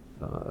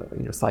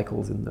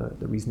cycles in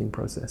the reasoning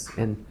process.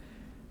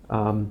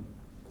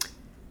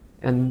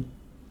 And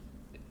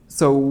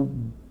so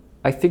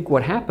I think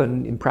what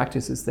happened in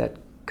practice is that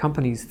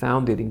companies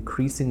found it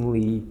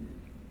increasingly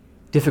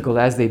difficult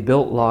as they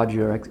built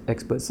larger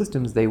expert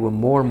systems. They were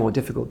more and more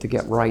difficult to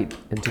get right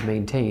and to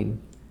maintain.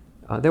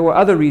 There were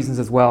other reasons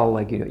as well,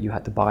 like you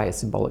had to buy a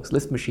symbolics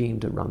list machine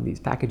to run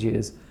these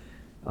packages.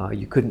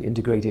 You couldn't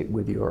integrate it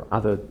with your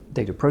other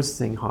data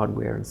processing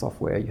hardware and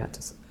software. You had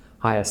to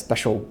hire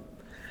special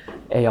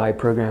AI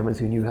programmers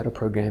who knew how to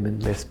program in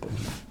Lisp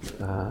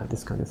and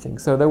this kind of thing.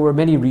 So there were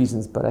many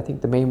reasons, but I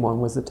think the main one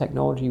was the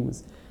technology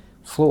was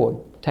flawed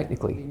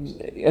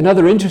technically.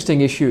 Another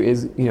interesting issue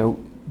is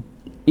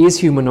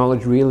human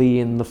knowledge really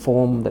in the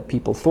form that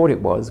people thought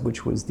it was,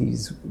 which was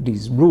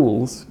these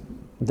rules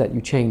that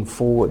you chain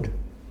forward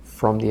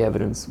from the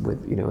evidence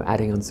with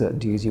adding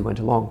uncertainty as you went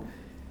along.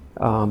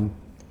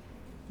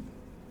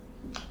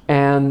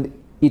 And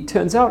it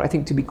turns out, I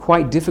think, to be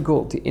quite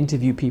difficult to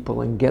interview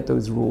people and get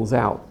those rules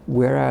out.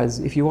 Whereas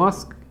if you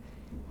ask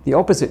the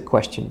opposite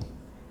question,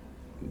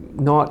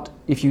 not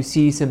if you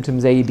see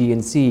symptoms A, B,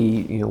 and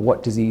C,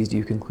 what disease do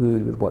you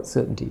conclude with what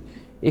certainty?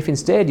 If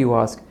instead you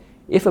ask,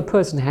 if a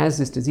person has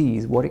this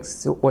disease,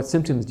 what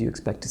symptoms do you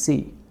expect to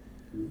see?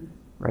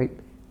 Right?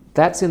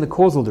 That's in the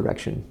causal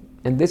direction.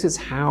 And this is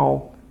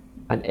how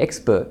an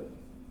expert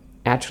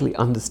actually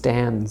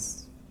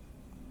understands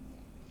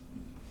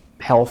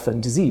health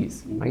and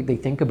disease, right? They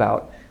think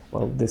about,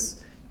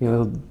 this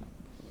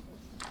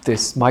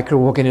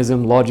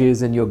microorganism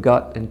lodges in your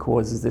gut and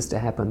causes this to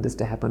happen,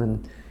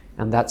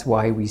 and that's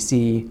why we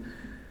see,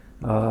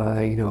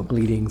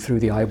 bleeding through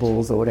the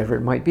eyeballs or whatever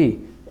it might be.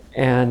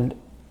 And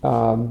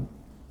so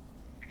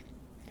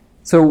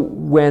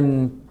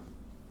when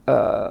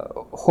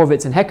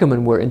Horvitz and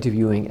Heckerman were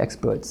interviewing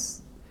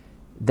experts,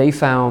 they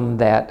found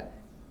that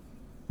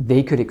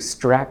they could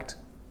extract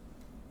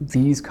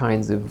these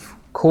kinds of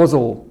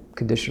causal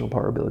conditional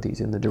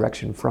probabilities in the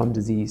direction from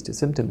disease to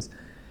symptoms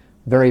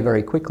very,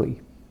 very quickly,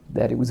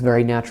 that it was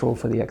very natural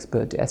for the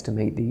expert to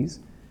estimate these.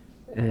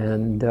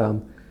 And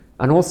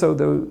also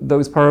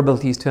those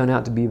probabilities turn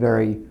out to be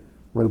very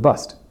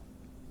robust.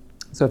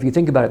 So if you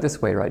think about it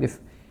this way, right,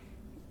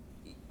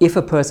 if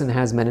a person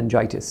has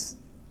meningitis,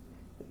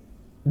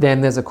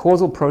 then there's a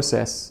causal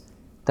process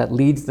that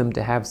leads them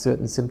to have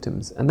certain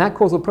symptoms. And that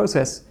causal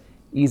process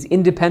is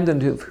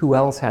independent of who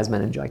else has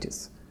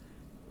meningitis,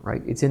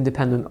 right? It's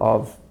independent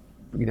of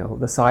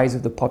the size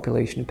of the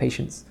population of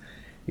patients,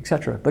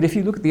 etc. But if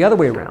you look at the other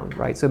way around,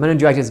 right? So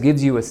meningitis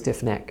gives you a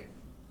stiff neck,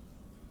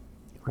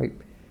 right?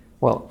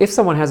 Well, if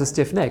someone has a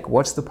stiff neck,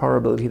 what's the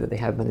probability that they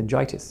have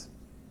meningitis?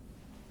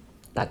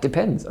 That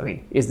depends. I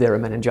mean, is there a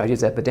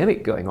meningitis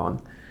epidemic going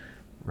on,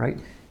 right?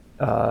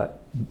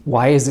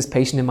 Why is this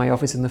patient in my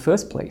office in the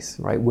first place,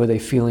 right? Were they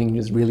feeling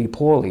just really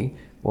poorly,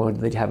 or did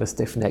they have a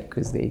stiff neck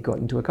because they got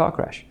into a car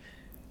crash?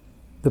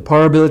 The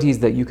probabilities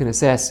that you can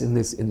assess in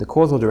the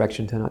causal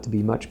direction turn out to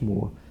be much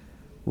more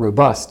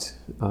robust.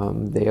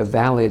 They are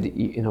valid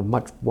in a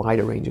much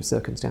wider range of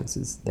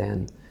circumstances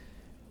than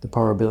the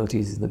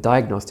probabilities in the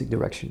diagnostic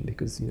direction,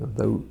 because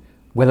though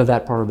whether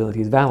that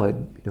probability is valid,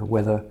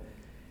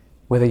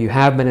 whether you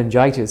have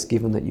meningitis,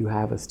 given that you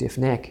have a stiff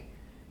neck,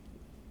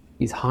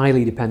 is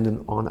highly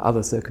dependent on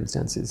other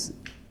circumstances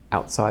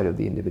outside of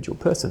the individual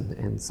person.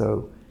 And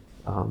so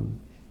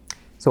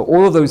So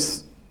all of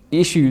those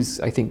issues,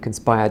 I think,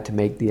 conspired to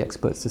make the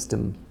expert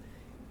system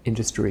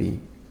industry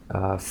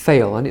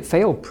fail, and it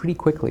failed pretty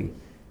quickly.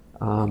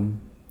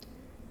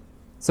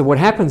 So what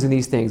happens in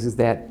these things is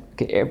that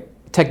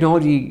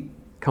technology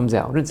comes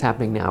out, and it's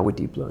happening now with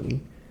deep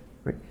learning.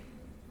 Right?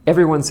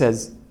 Everyone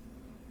says,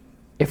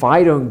 if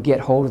I don't get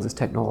hold of this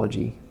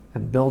technology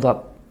and build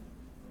up,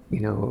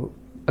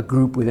 a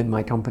group within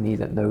my company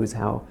that knows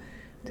how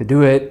to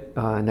do it,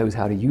 knows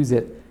how to use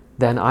it,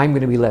 then I'm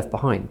going to be left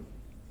behind.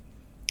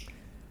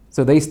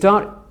 So they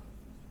start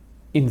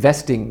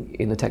investing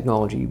in the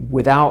technology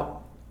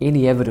without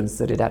any evidence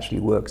that it actually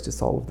works to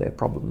solve their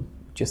problem,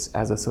 just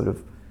as a sort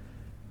of,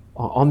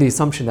 on the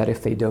assumption that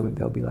if they don't,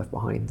 they'll be left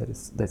behind,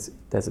 that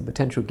there's a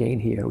potential gain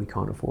here, we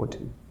can't afford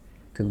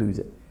to lose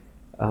it.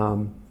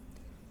 And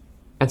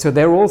so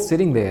they're all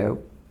sitting there,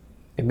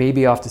 and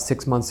maybe after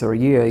 6 months or a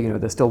year,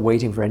 they're still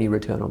waiting for any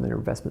return on their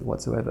investment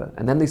whatsoever.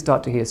 And then they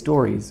start to hear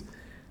stories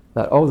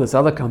that, this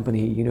other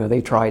company,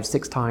 they tried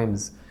 6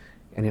 times,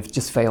 and it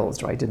just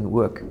fails, right? It didn't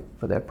work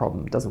for their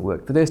problem. It doesn't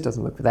work for this,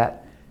 doesn't work for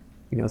that.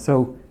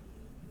 So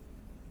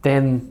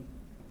then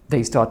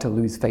they start to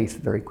lose faith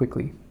very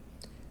quickly.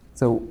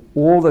 So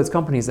all those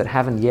companies that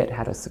haven't yet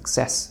had a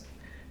success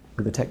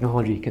with the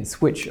technology can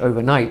switch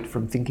overnight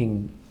from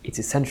thinking it's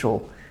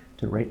essential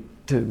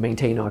to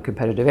maintain our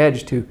competitive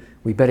edge to,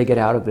 we better get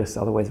out of this,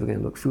 otherwise we're going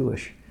to look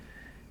foolish.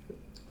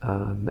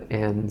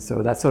 And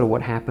so that's sort of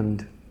what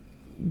happened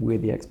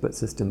with the expert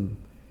system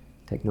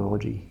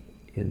technology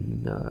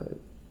in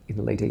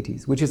the late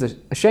 80s, which is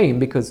a shame,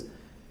 because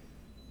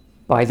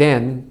by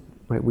then,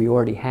 right, we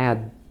already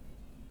had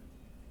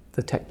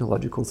the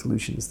technological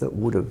solutions that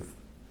would have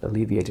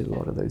alleviated a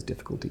lot of those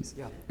difficulties.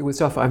 Yeah. It was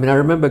tough. I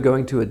remember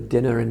going to a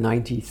dinner in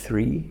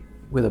 '93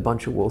 with a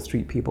bunch of Wall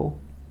Street people,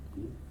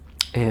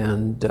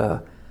 and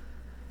I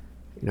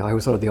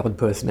was sort of the odd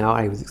person out.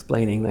 I was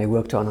explaining they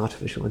worked on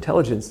artificial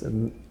intelligence,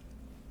 and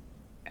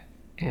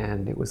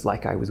it was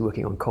like I was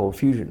working on cold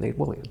fusion.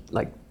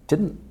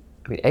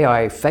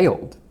 AI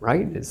failed,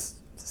 right? It's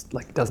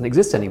like it doesn't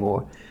exist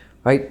anymore,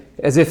 right?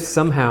 As if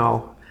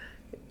somehow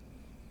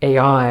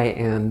AI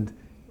and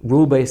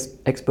rule-based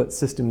expert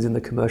systems in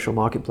the commercial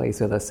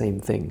marketplace are the same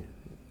thing.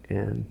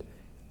 And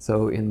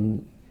so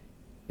in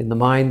the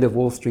mind of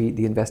Wall Street,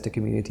 the investor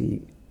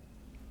community,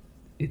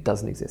 it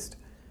doesn't exist,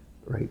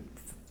 right?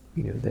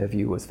 Their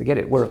view was forget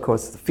it. Where, of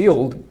course,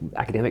 the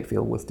academic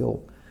field, was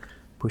still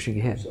pushing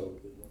ahead.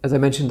 As I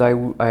mentioned, I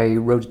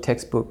wrote a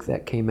textbook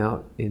that came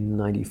out in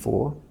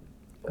 '94,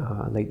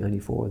 late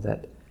 '94,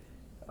 that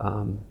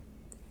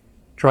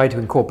tried to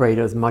incorporate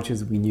as much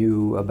as we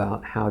knew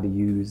about how to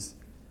use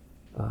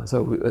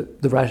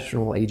the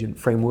rational agent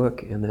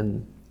framework, and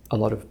then a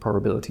lot of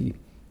probability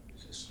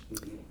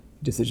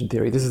decision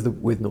theory. This is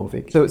with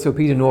Norvig. So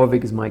Peter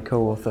Norvig is my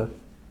co-author.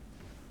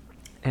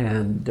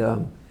 And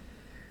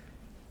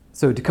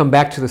so to come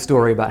back to the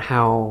story about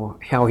how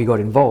he got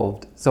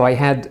involved. So I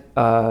had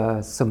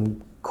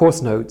some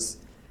course notes,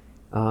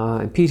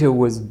 and Peter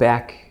was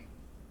back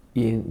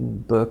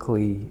in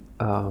Berkeley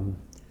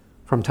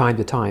from time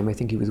to time. I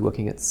think he was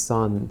working at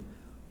Sun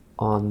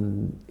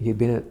he had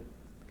been at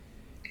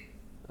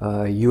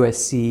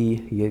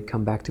USC, he had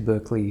come back to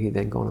Berkeley, he had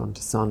then gone on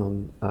to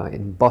Sun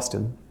in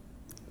Boston.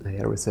 They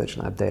had a research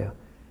lab there.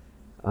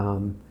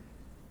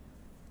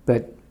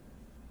 But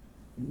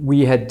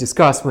we had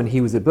discussed when he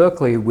was at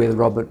Berkeley with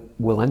Robert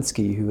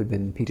Walensky, who had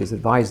been Peter's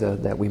advisor,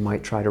 that we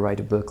might try to write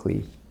a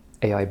Berkeley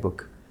AI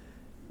book.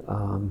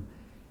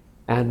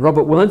 And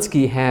Robert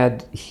Walensky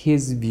had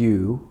his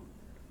view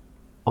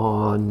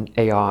on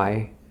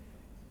AI.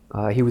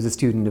 He was a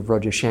student of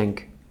Roger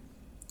Schenck,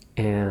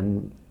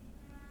 and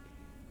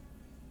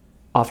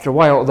after a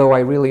while, although I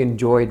really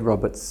enjoyed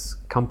Robert's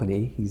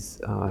company,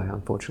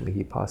 unfortunately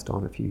he passed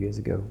on a few years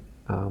ago,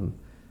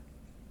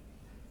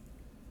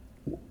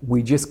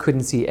 we just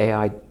couldn't see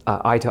AI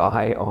eye to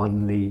eye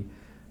on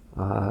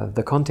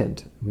the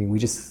content. We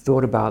just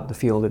thought about the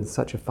field in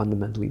such a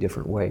fundamentally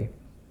different way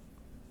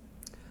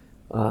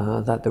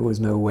that there was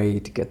no way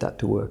to get that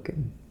to work.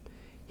 And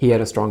he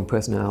had a strong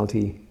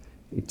personality.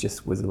 It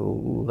just was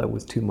there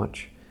was too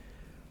much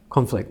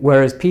conflict.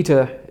 Whereas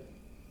Peter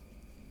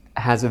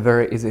is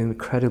an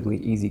incredibly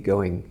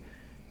easygoing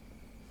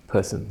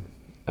person,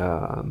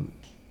 and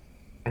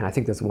I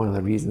think that's one of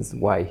the reasons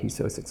why he's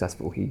so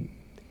successful.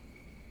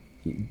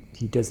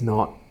 He does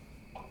not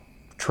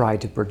try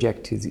to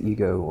project his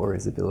ego or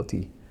his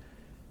ability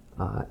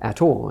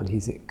at all, and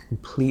he's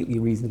completely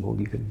reasonable.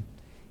 You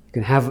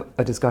can have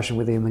a discussion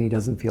with him, and he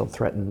doesn't feel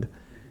threatened,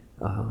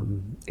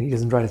 and he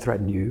doesn't try to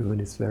threaten you,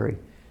 and it's very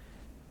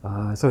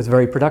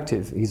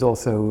productive. He's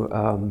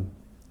also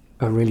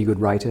a really good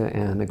writer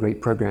and a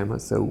great programmer,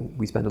 so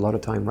we spend a lot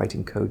of time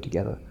writing code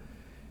together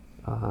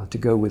to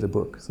go with the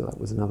book. So that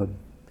was another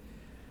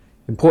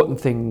important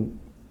thing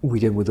we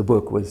did with the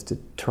book, was to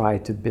try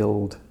to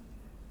build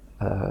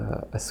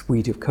a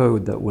suite of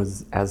code that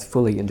was as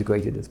fully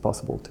integrated as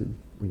possible to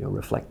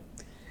reflect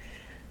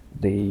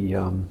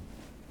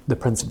the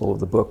principle of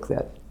the book,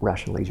 that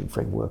rational agent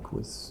framework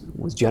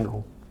was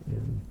general.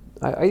 And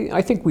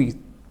I think we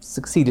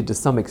succeeded to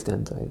some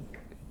extent. It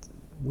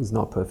was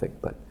not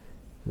perfect, but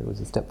it was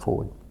a step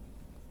forward.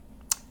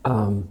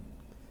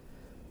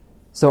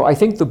 So I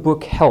think the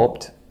book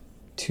helped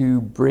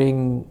to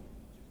bring,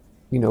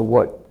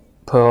 what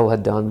Pearl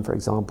had done, for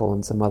example,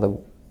 and some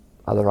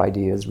other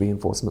ideas.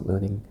 Reinforcement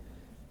learning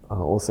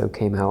also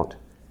came out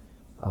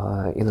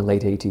in the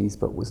late 80s,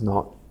 but was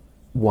not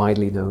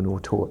widely known or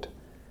taught.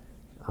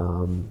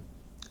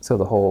 So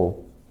the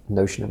whole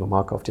notion of a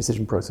Markov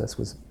decision process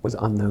was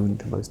unknown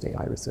to most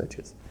AI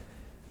researchers.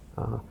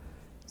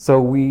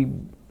 So we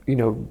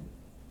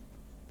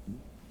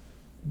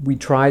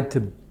tried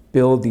to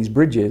build these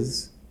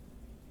bridges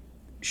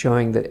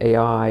showing that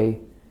AI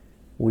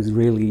was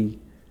really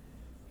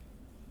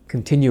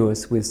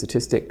continuous with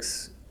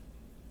statistics,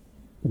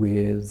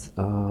 with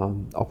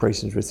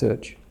operations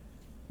research,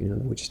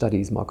 which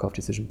studies Markov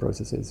decision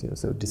processes.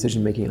 So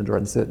decision making under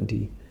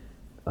uncertainty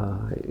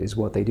is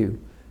what they do.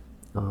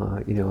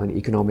 In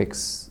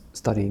economics,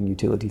 studying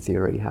utility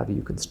theory, how do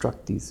you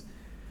construct these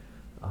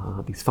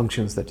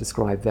functions that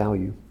describe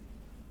value?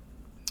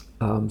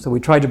 So we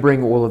tried to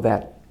bring all of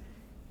that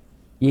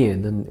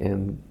in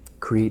and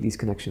create these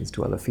connections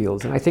to other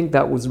fields. And I think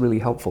that was really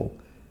helpful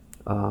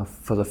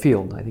for the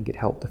field. I think it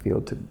helped the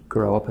field to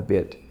grow up a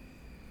bit,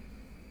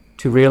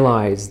 to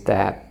realize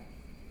that,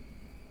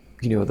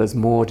 there's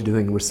more to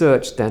doing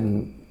research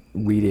than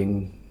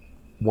reading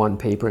one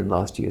paper in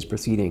last year's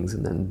proceedings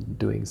and then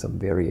doing some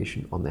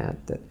variation on that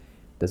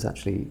there's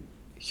actually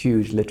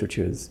huge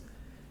literatures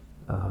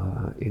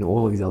in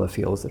all of these other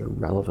fields that are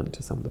relevant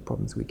to some of the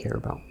problems we care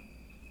about.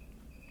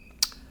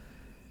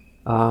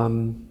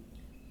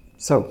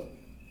 So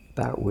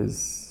that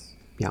was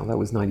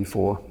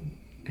 94,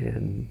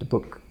 and the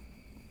book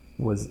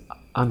was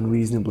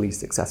unreasonably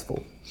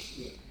successful.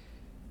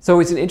 So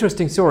it's an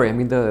interesting story. I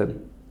mean, the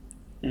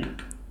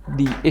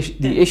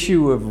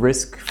issue of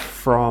risk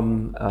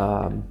from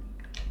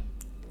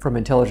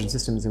intelligent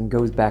systems and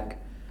goes back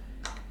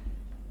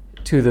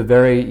to the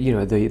very,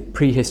 the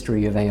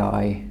prehistory of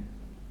AI. I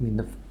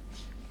mean,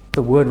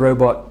 the word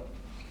robot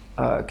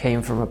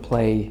came from a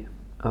play,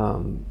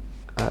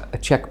 a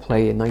Czech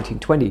play in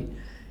 1920,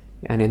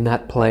 and in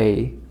that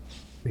play,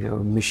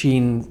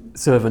 machine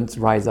servants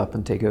rise up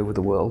and take over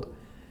the world.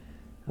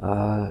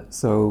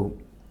 So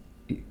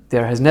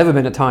there has never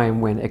been a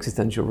time when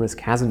existential risk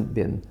hasn't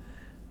been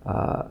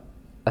a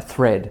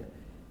thread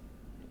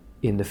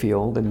in the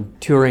field, and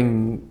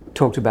Turing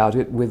talked about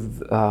it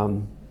with,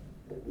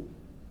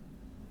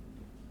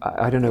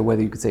 I don't know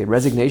whether you could say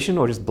resignation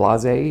or just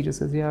blasé. He just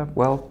says, yeah,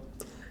 well,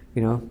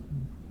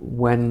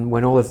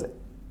 when all this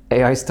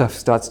AI stuff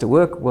starts to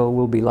work, well,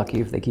 we'll be lucky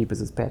if they keep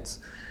us as pets.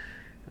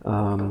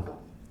 The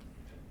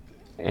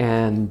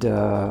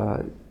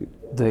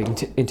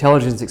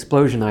intelligence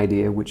explosion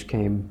idea, which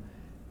came,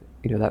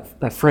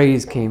 that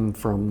phrase came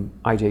from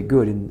I.J.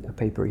 Good in a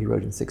paper he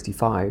wrote in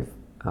 '65,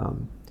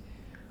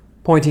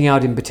 pointing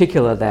out in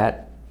particular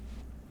that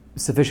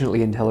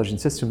sufficiently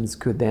intelligent systems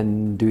could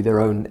then do their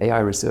own AI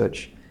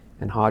research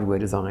and hardware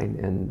design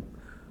and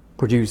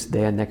produce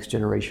their next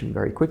generation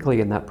very quickly,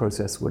 and that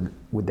process would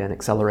then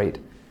accelerate,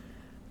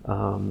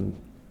 and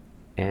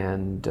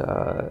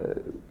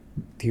the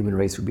human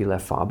race would be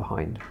left far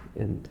behind.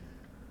 And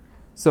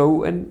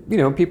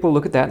people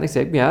look at that and they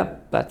say, yeah,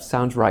 that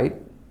sounds right,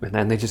 and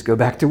then they just go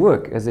back to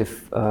work as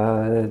if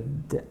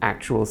the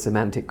actual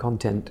semantic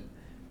content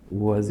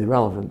was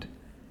irrelevant.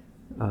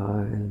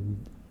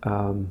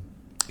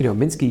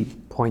 Minsky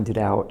pointed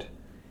out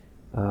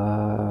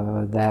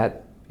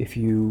that if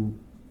you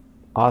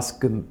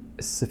ask a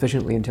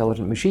sufficiently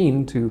intelligent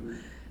machine to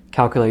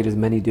calculate as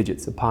many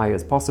digits of pi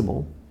as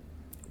possible,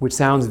 which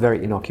sounds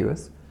very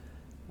innocuous,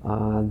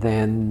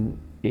 then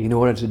in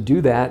order to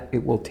do that,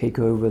 it will take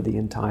over the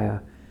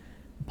entire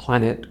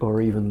planet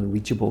or even the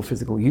reachable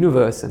physical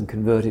universe and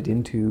convert it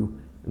into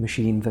a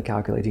machine for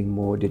calculating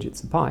more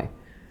digits of pi.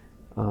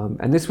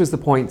 And this was the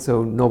point.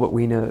 So Norbert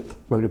Wiener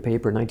wrote a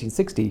paper in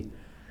 1960.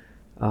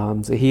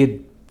 So he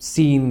had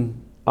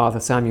seen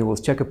Arthur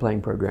Samuel's checker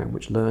playing program,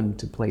 which learned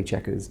to play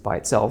checkers by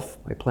itself,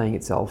 by playing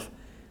itself,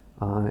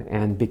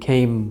 and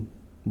became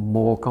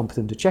more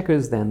competent at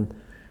checkers than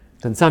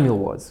Samuel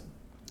was.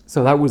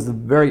 So that was the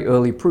very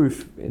early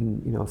proof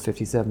in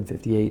 57,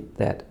 58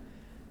 that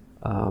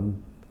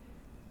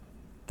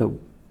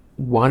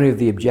one of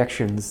the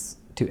objections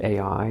to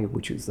AI,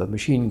 which is the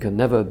machine can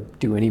never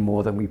do any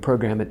more than we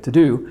program it to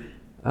do,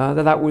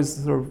 that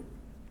was sort of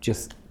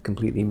just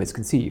completely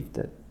misconceived,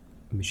 that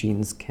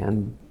machines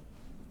can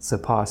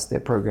surpass their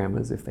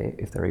programmers if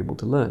they're able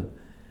to learn.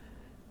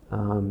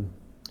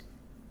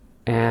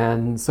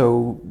 And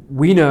so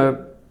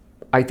Wiener,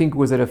 I think,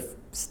 was at a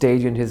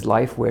stage in his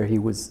life where he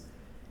was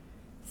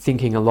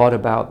thinking a lot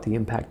about the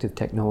impact of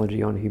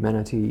technology on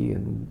humanity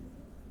and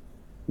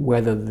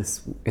whether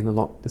this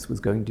was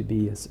going to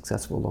be a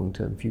successful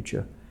long-term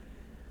future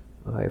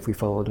if we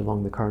followed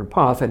along the current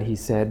path. And he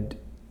said,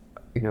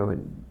 he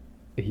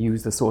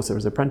used the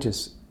Sorcerer's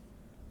Apprentice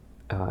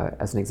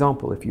as an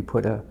example. If you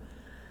put a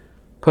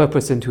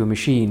purpose into a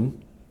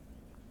machine,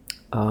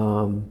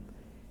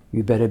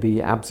 you better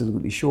be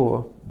absolutely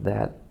sure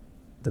that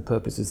the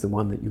purpose is the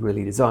one that you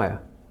really desire.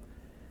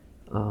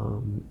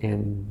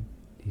 And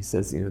he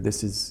says,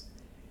 this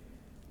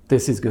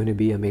is going to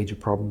be a major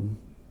problem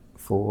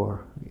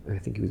for, I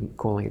think he was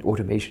calling it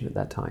automation at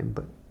that time,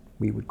 but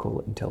we would call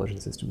it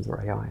intelligent systems or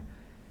AI.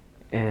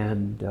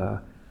 And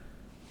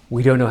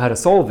we don't know how to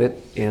solve it,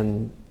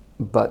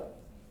 but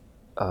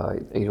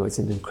it's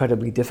an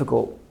incredibly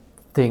difficult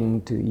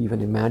thing to even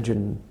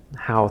imagine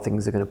how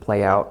things are going to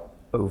play out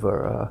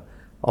over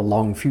a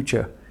long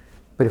future.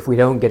 But if we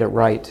don't get it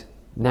right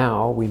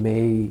now, we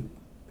may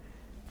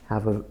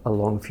have a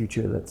long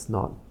future that's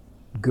not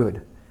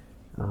good.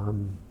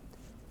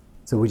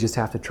 So we just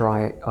have to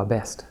try our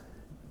best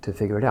to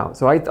figure it out.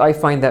 So I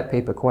find that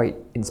paper quite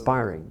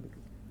inspiring.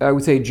 I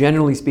would say,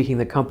 generally speaking,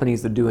 the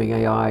companies that are doing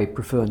AI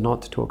prefer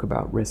not to talk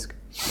about risk,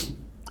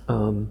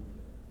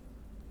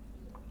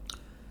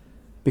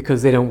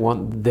 because they don't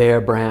want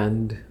their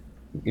brand,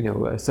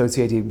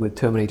 associated with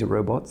Terminator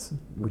robots,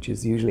 which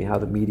is usually how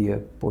the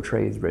media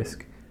portrays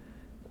risk.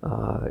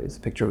 It's a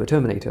picture of a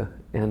Terminator,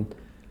 and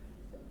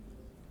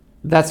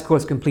that's, of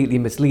course, completely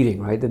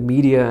misleading, right? The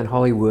media and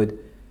Hollywood,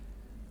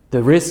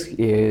 the risk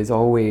is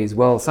always,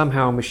 well,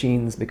 somehow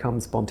machines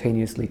become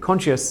spontaneously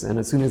conscious, and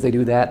as soon as they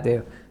do that,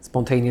 they're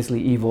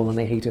spontaneously evil and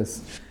they hate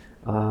us,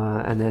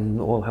 and then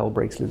all hell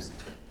breaks loose.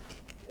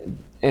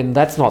 And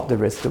that's not the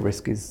risk. The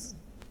risk is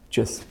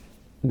just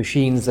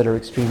machines that are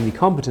extremely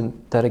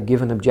competent, that are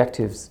given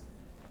objectives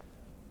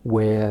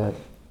where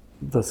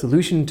the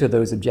solution to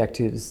those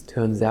objectives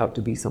turns out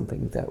to be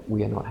something that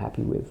we are not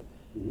happy with,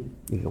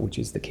 which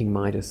is the King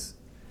Midas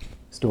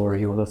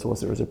story or the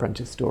Sorcerer's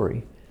Apprentice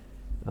story.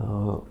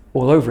 All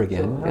over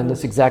again, and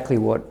that's exactly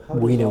what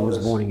Wiener was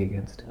warning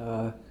against.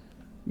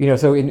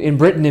 So in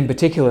Britain in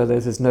particular,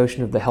 there's this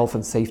notion of the health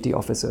and safety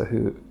officer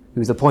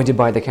who's appointed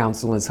by the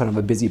council and is kind of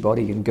a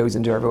busybody and goes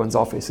into everyone's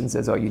office and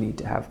says, oh, you need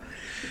to have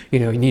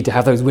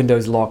those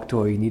windows locked,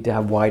 or you need to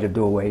have wider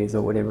doorways,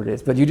 or whatever it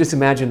is. But you just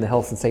imagine the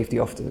health and safety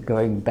officer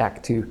going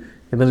back to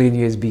a million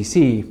years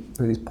BC,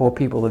 where these poor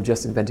people have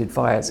just invented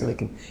fire so they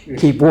can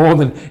keep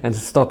warm and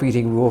stop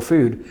eating raw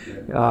food.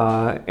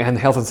 And the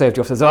health and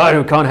safety officer says, oh,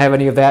 you can't have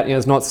any of that,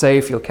 it's not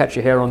safe, you'll catch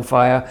your hair on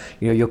fire,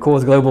 you'll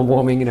cause global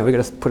warming, we're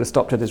going to put a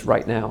stop to this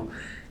right now.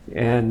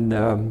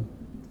 And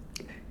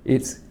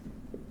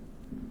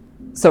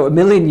so a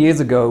million years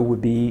ago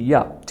would be,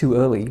 too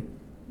early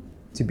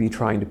to be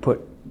trying to put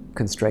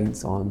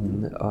constraints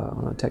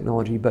on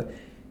technology. But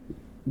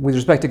with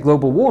respect to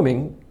global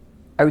warming,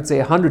 I would say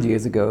 100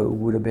 years ago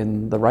would have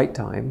been the right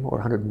time, or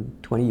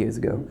 120 years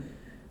ago,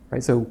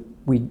 right? So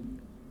we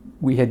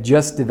had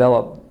just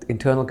developed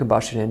internal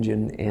combustion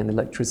engine and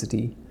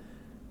electricity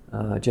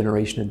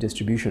generation and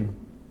distribution.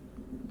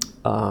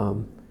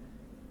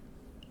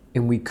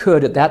 And we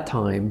could, at that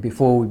time,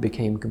 before we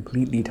became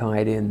completely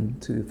tied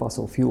into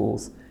fossil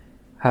fuels,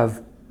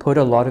 have put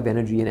a lot of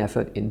energy and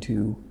effort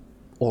into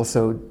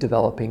also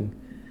developing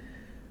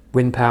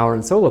wind power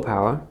and solar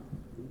power,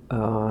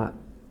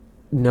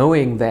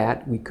 knowing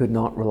that we could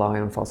not rely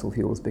on fossil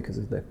fuels because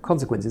of the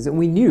consequences. And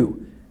we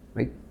knew,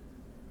 right?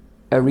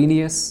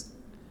 Arrhenius,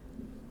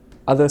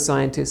 other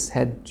scientists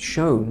had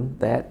shown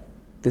that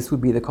this would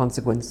be the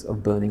consequence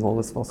of burning all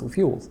those fossil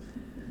fuels.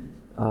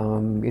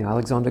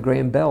 Alexander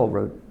Graham Bell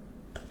wrote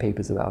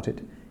papers about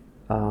it,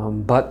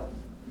 but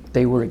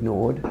they were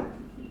ignored.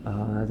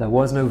 There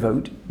was no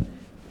vote.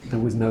 There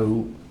was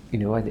no,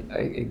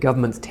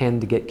 governments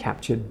tend to get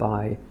captured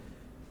by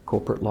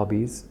corporate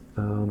lobbies,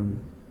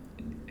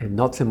 and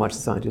not so much the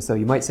scientists. So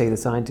you might say the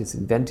scientists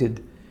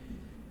invented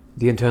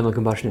the internal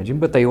combustion engine,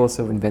 but they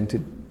also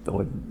invented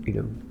or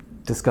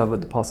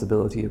discovered the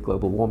possibility of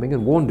global warming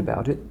and warned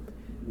about it.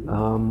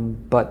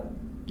 But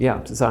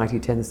society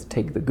tends to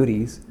take the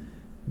goodies,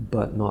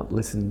 but not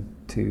listen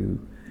to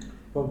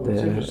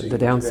the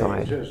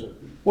downside.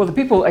 Well, the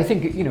people, I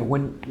think,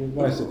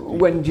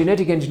 when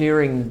genetic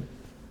engineering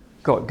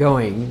got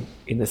going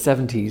in the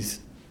 70s,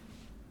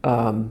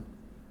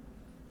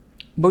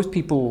 most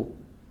people,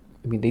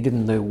 they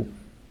didn't know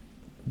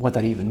what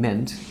that even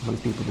meant.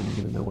 Most people didn't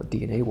even know what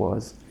DNA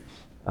was.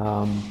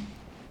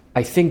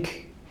 I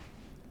think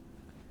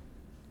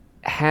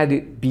had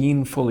it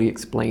been fully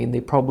explained,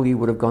 they probably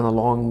would have gone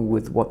along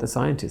with what the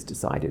scientists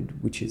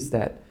decided, which is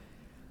that,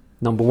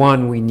 number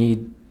one, we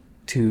need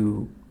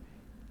to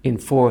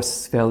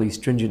enforce fairly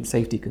stringent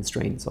safety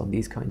constraints on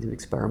these kinds of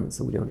experiments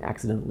so we don't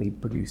accidentally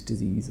produce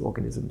disease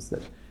organisms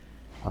that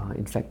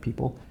infect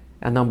people.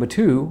 And number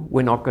two,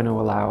 we're not going to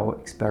allow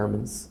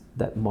experiments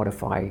that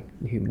modify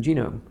the human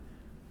genome.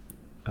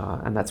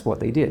 And that's what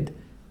they did.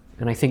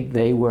 And I think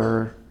they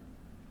were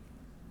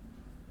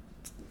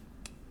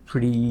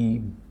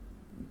pretty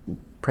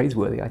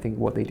praiseworthy. I think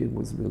what they did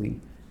was really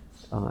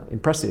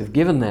impressive,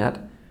 given that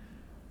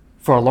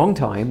for a long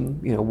time,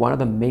 one of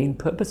the main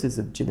purposes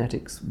of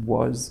genetics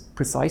was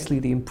precisely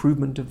the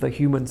improvement of the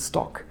human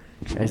stock,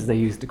 as they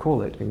used to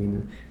call it.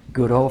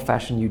 Good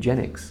old-fashioned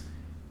eugenics,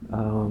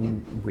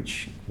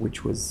 which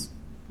was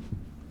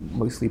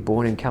mostly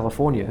born in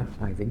California,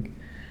 I think,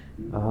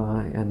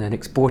 and then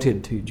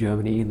exported to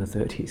Germany in the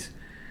 30s.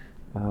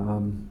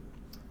 were,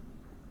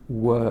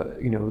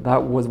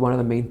 that was one of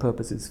the main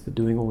purposes for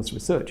doing all this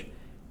research.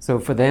 So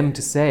for them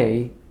to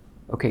say,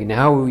 okay,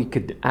 now we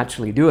could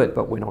actually do it,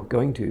 but we're not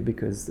going to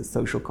because the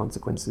social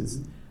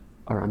consequences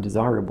are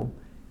undesirable,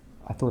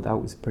 I thought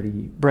that was pretty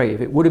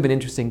brave. It would have been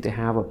interesting to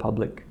have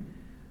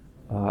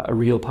a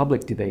real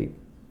public debate.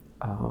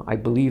 I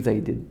believe they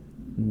did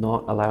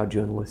not allow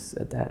journalists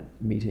at that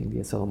meeting, the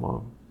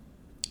SLMR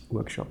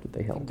workshop that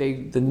they held.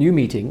 The new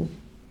meeting,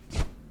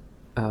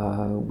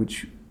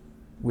 which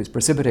was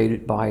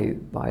precipitated by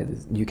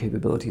the new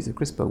capabilities of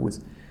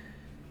CRISPR,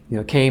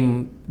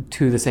 came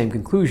to the same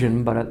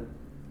conclusion, but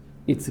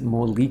it's a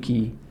more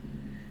leaky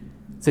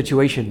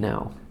situation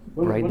now,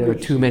 right? There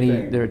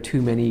are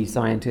too many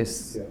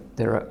scientists. Yeah.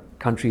 There are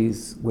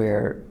countries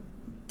where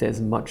there's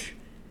much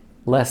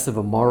less of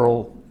a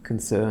moral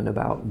concern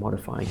about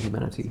modifying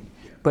humanity.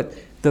 But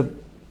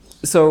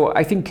so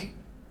I think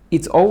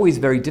it's always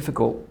very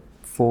difficult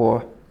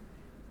for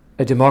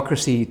a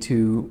democracy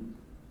to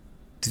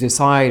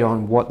decide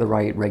on what the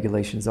right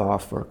regulations are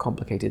for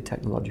complicated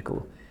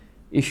technological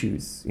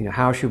issues.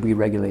 How should we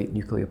regulate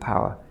nuclear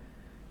power?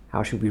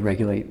 How should we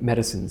regulate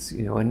medicines?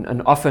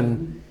 And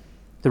often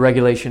the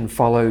regulation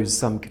follows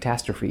some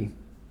catastrophe,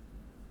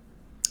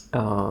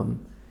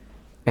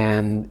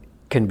 and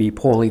can be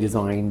poorly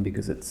designed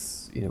because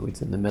it's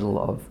in the middle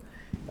of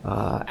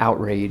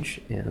outrage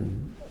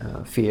and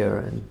fear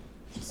and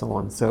so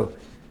on.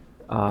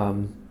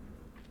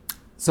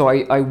 So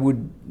I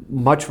would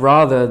much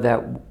rather that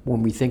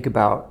when we think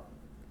about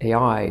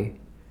AI,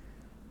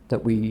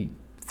 that we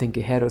think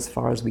ahead as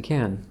far as we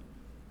can,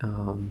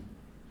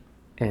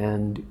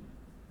 and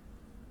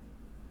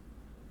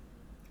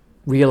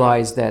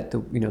realize that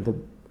the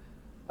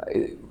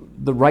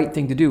right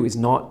thing to do is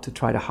not to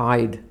try to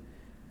hide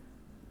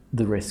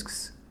the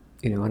risks.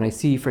 And I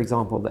see, for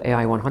example, the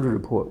AI 100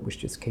 report, which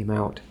just came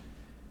out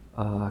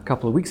a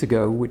couple of weeks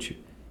ago, which,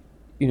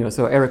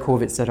 so Eric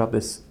Horvitz set up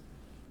this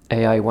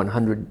AI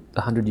 100,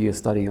 100-year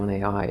study on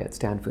AI at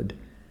Stanford.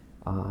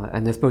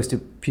 And they're supposed to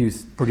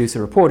produce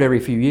a report every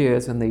few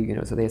years, and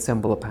they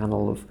assemble a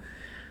panel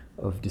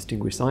of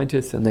distinguished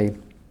scientists, and they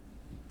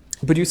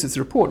produce this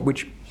report,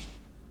 which,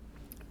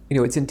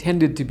 it's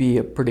intended to be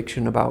a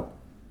prediction about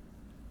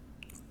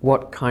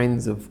what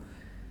kinds of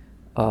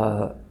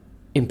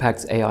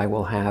impacts AI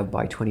will have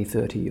by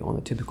 2030 on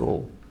a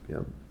typical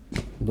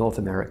North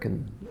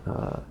American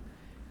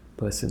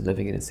person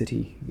living in a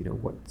city.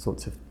 What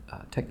sorts of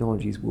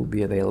technologies will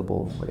be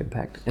available, what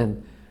impact.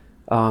 And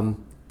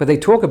but they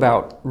talk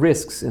about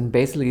risks, and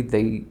basically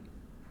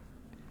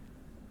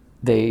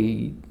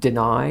they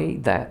deny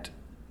that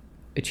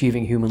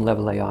achieving human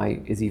level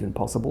AI is even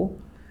possible,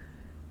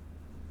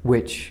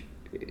 which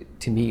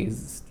to me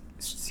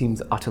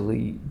seems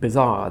utterly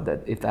bizarre.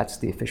 That if that's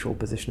the official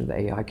position of the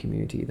AI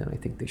community, then I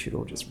think they should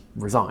all just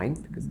resign.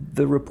 Because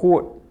the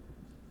report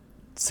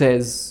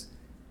says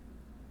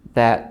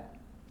that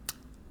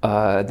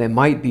there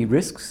might be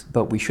risks,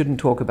 but we shouldn't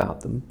talk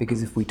about them,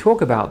 because if we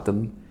talk about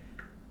them,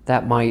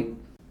 that might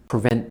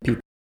prevent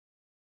people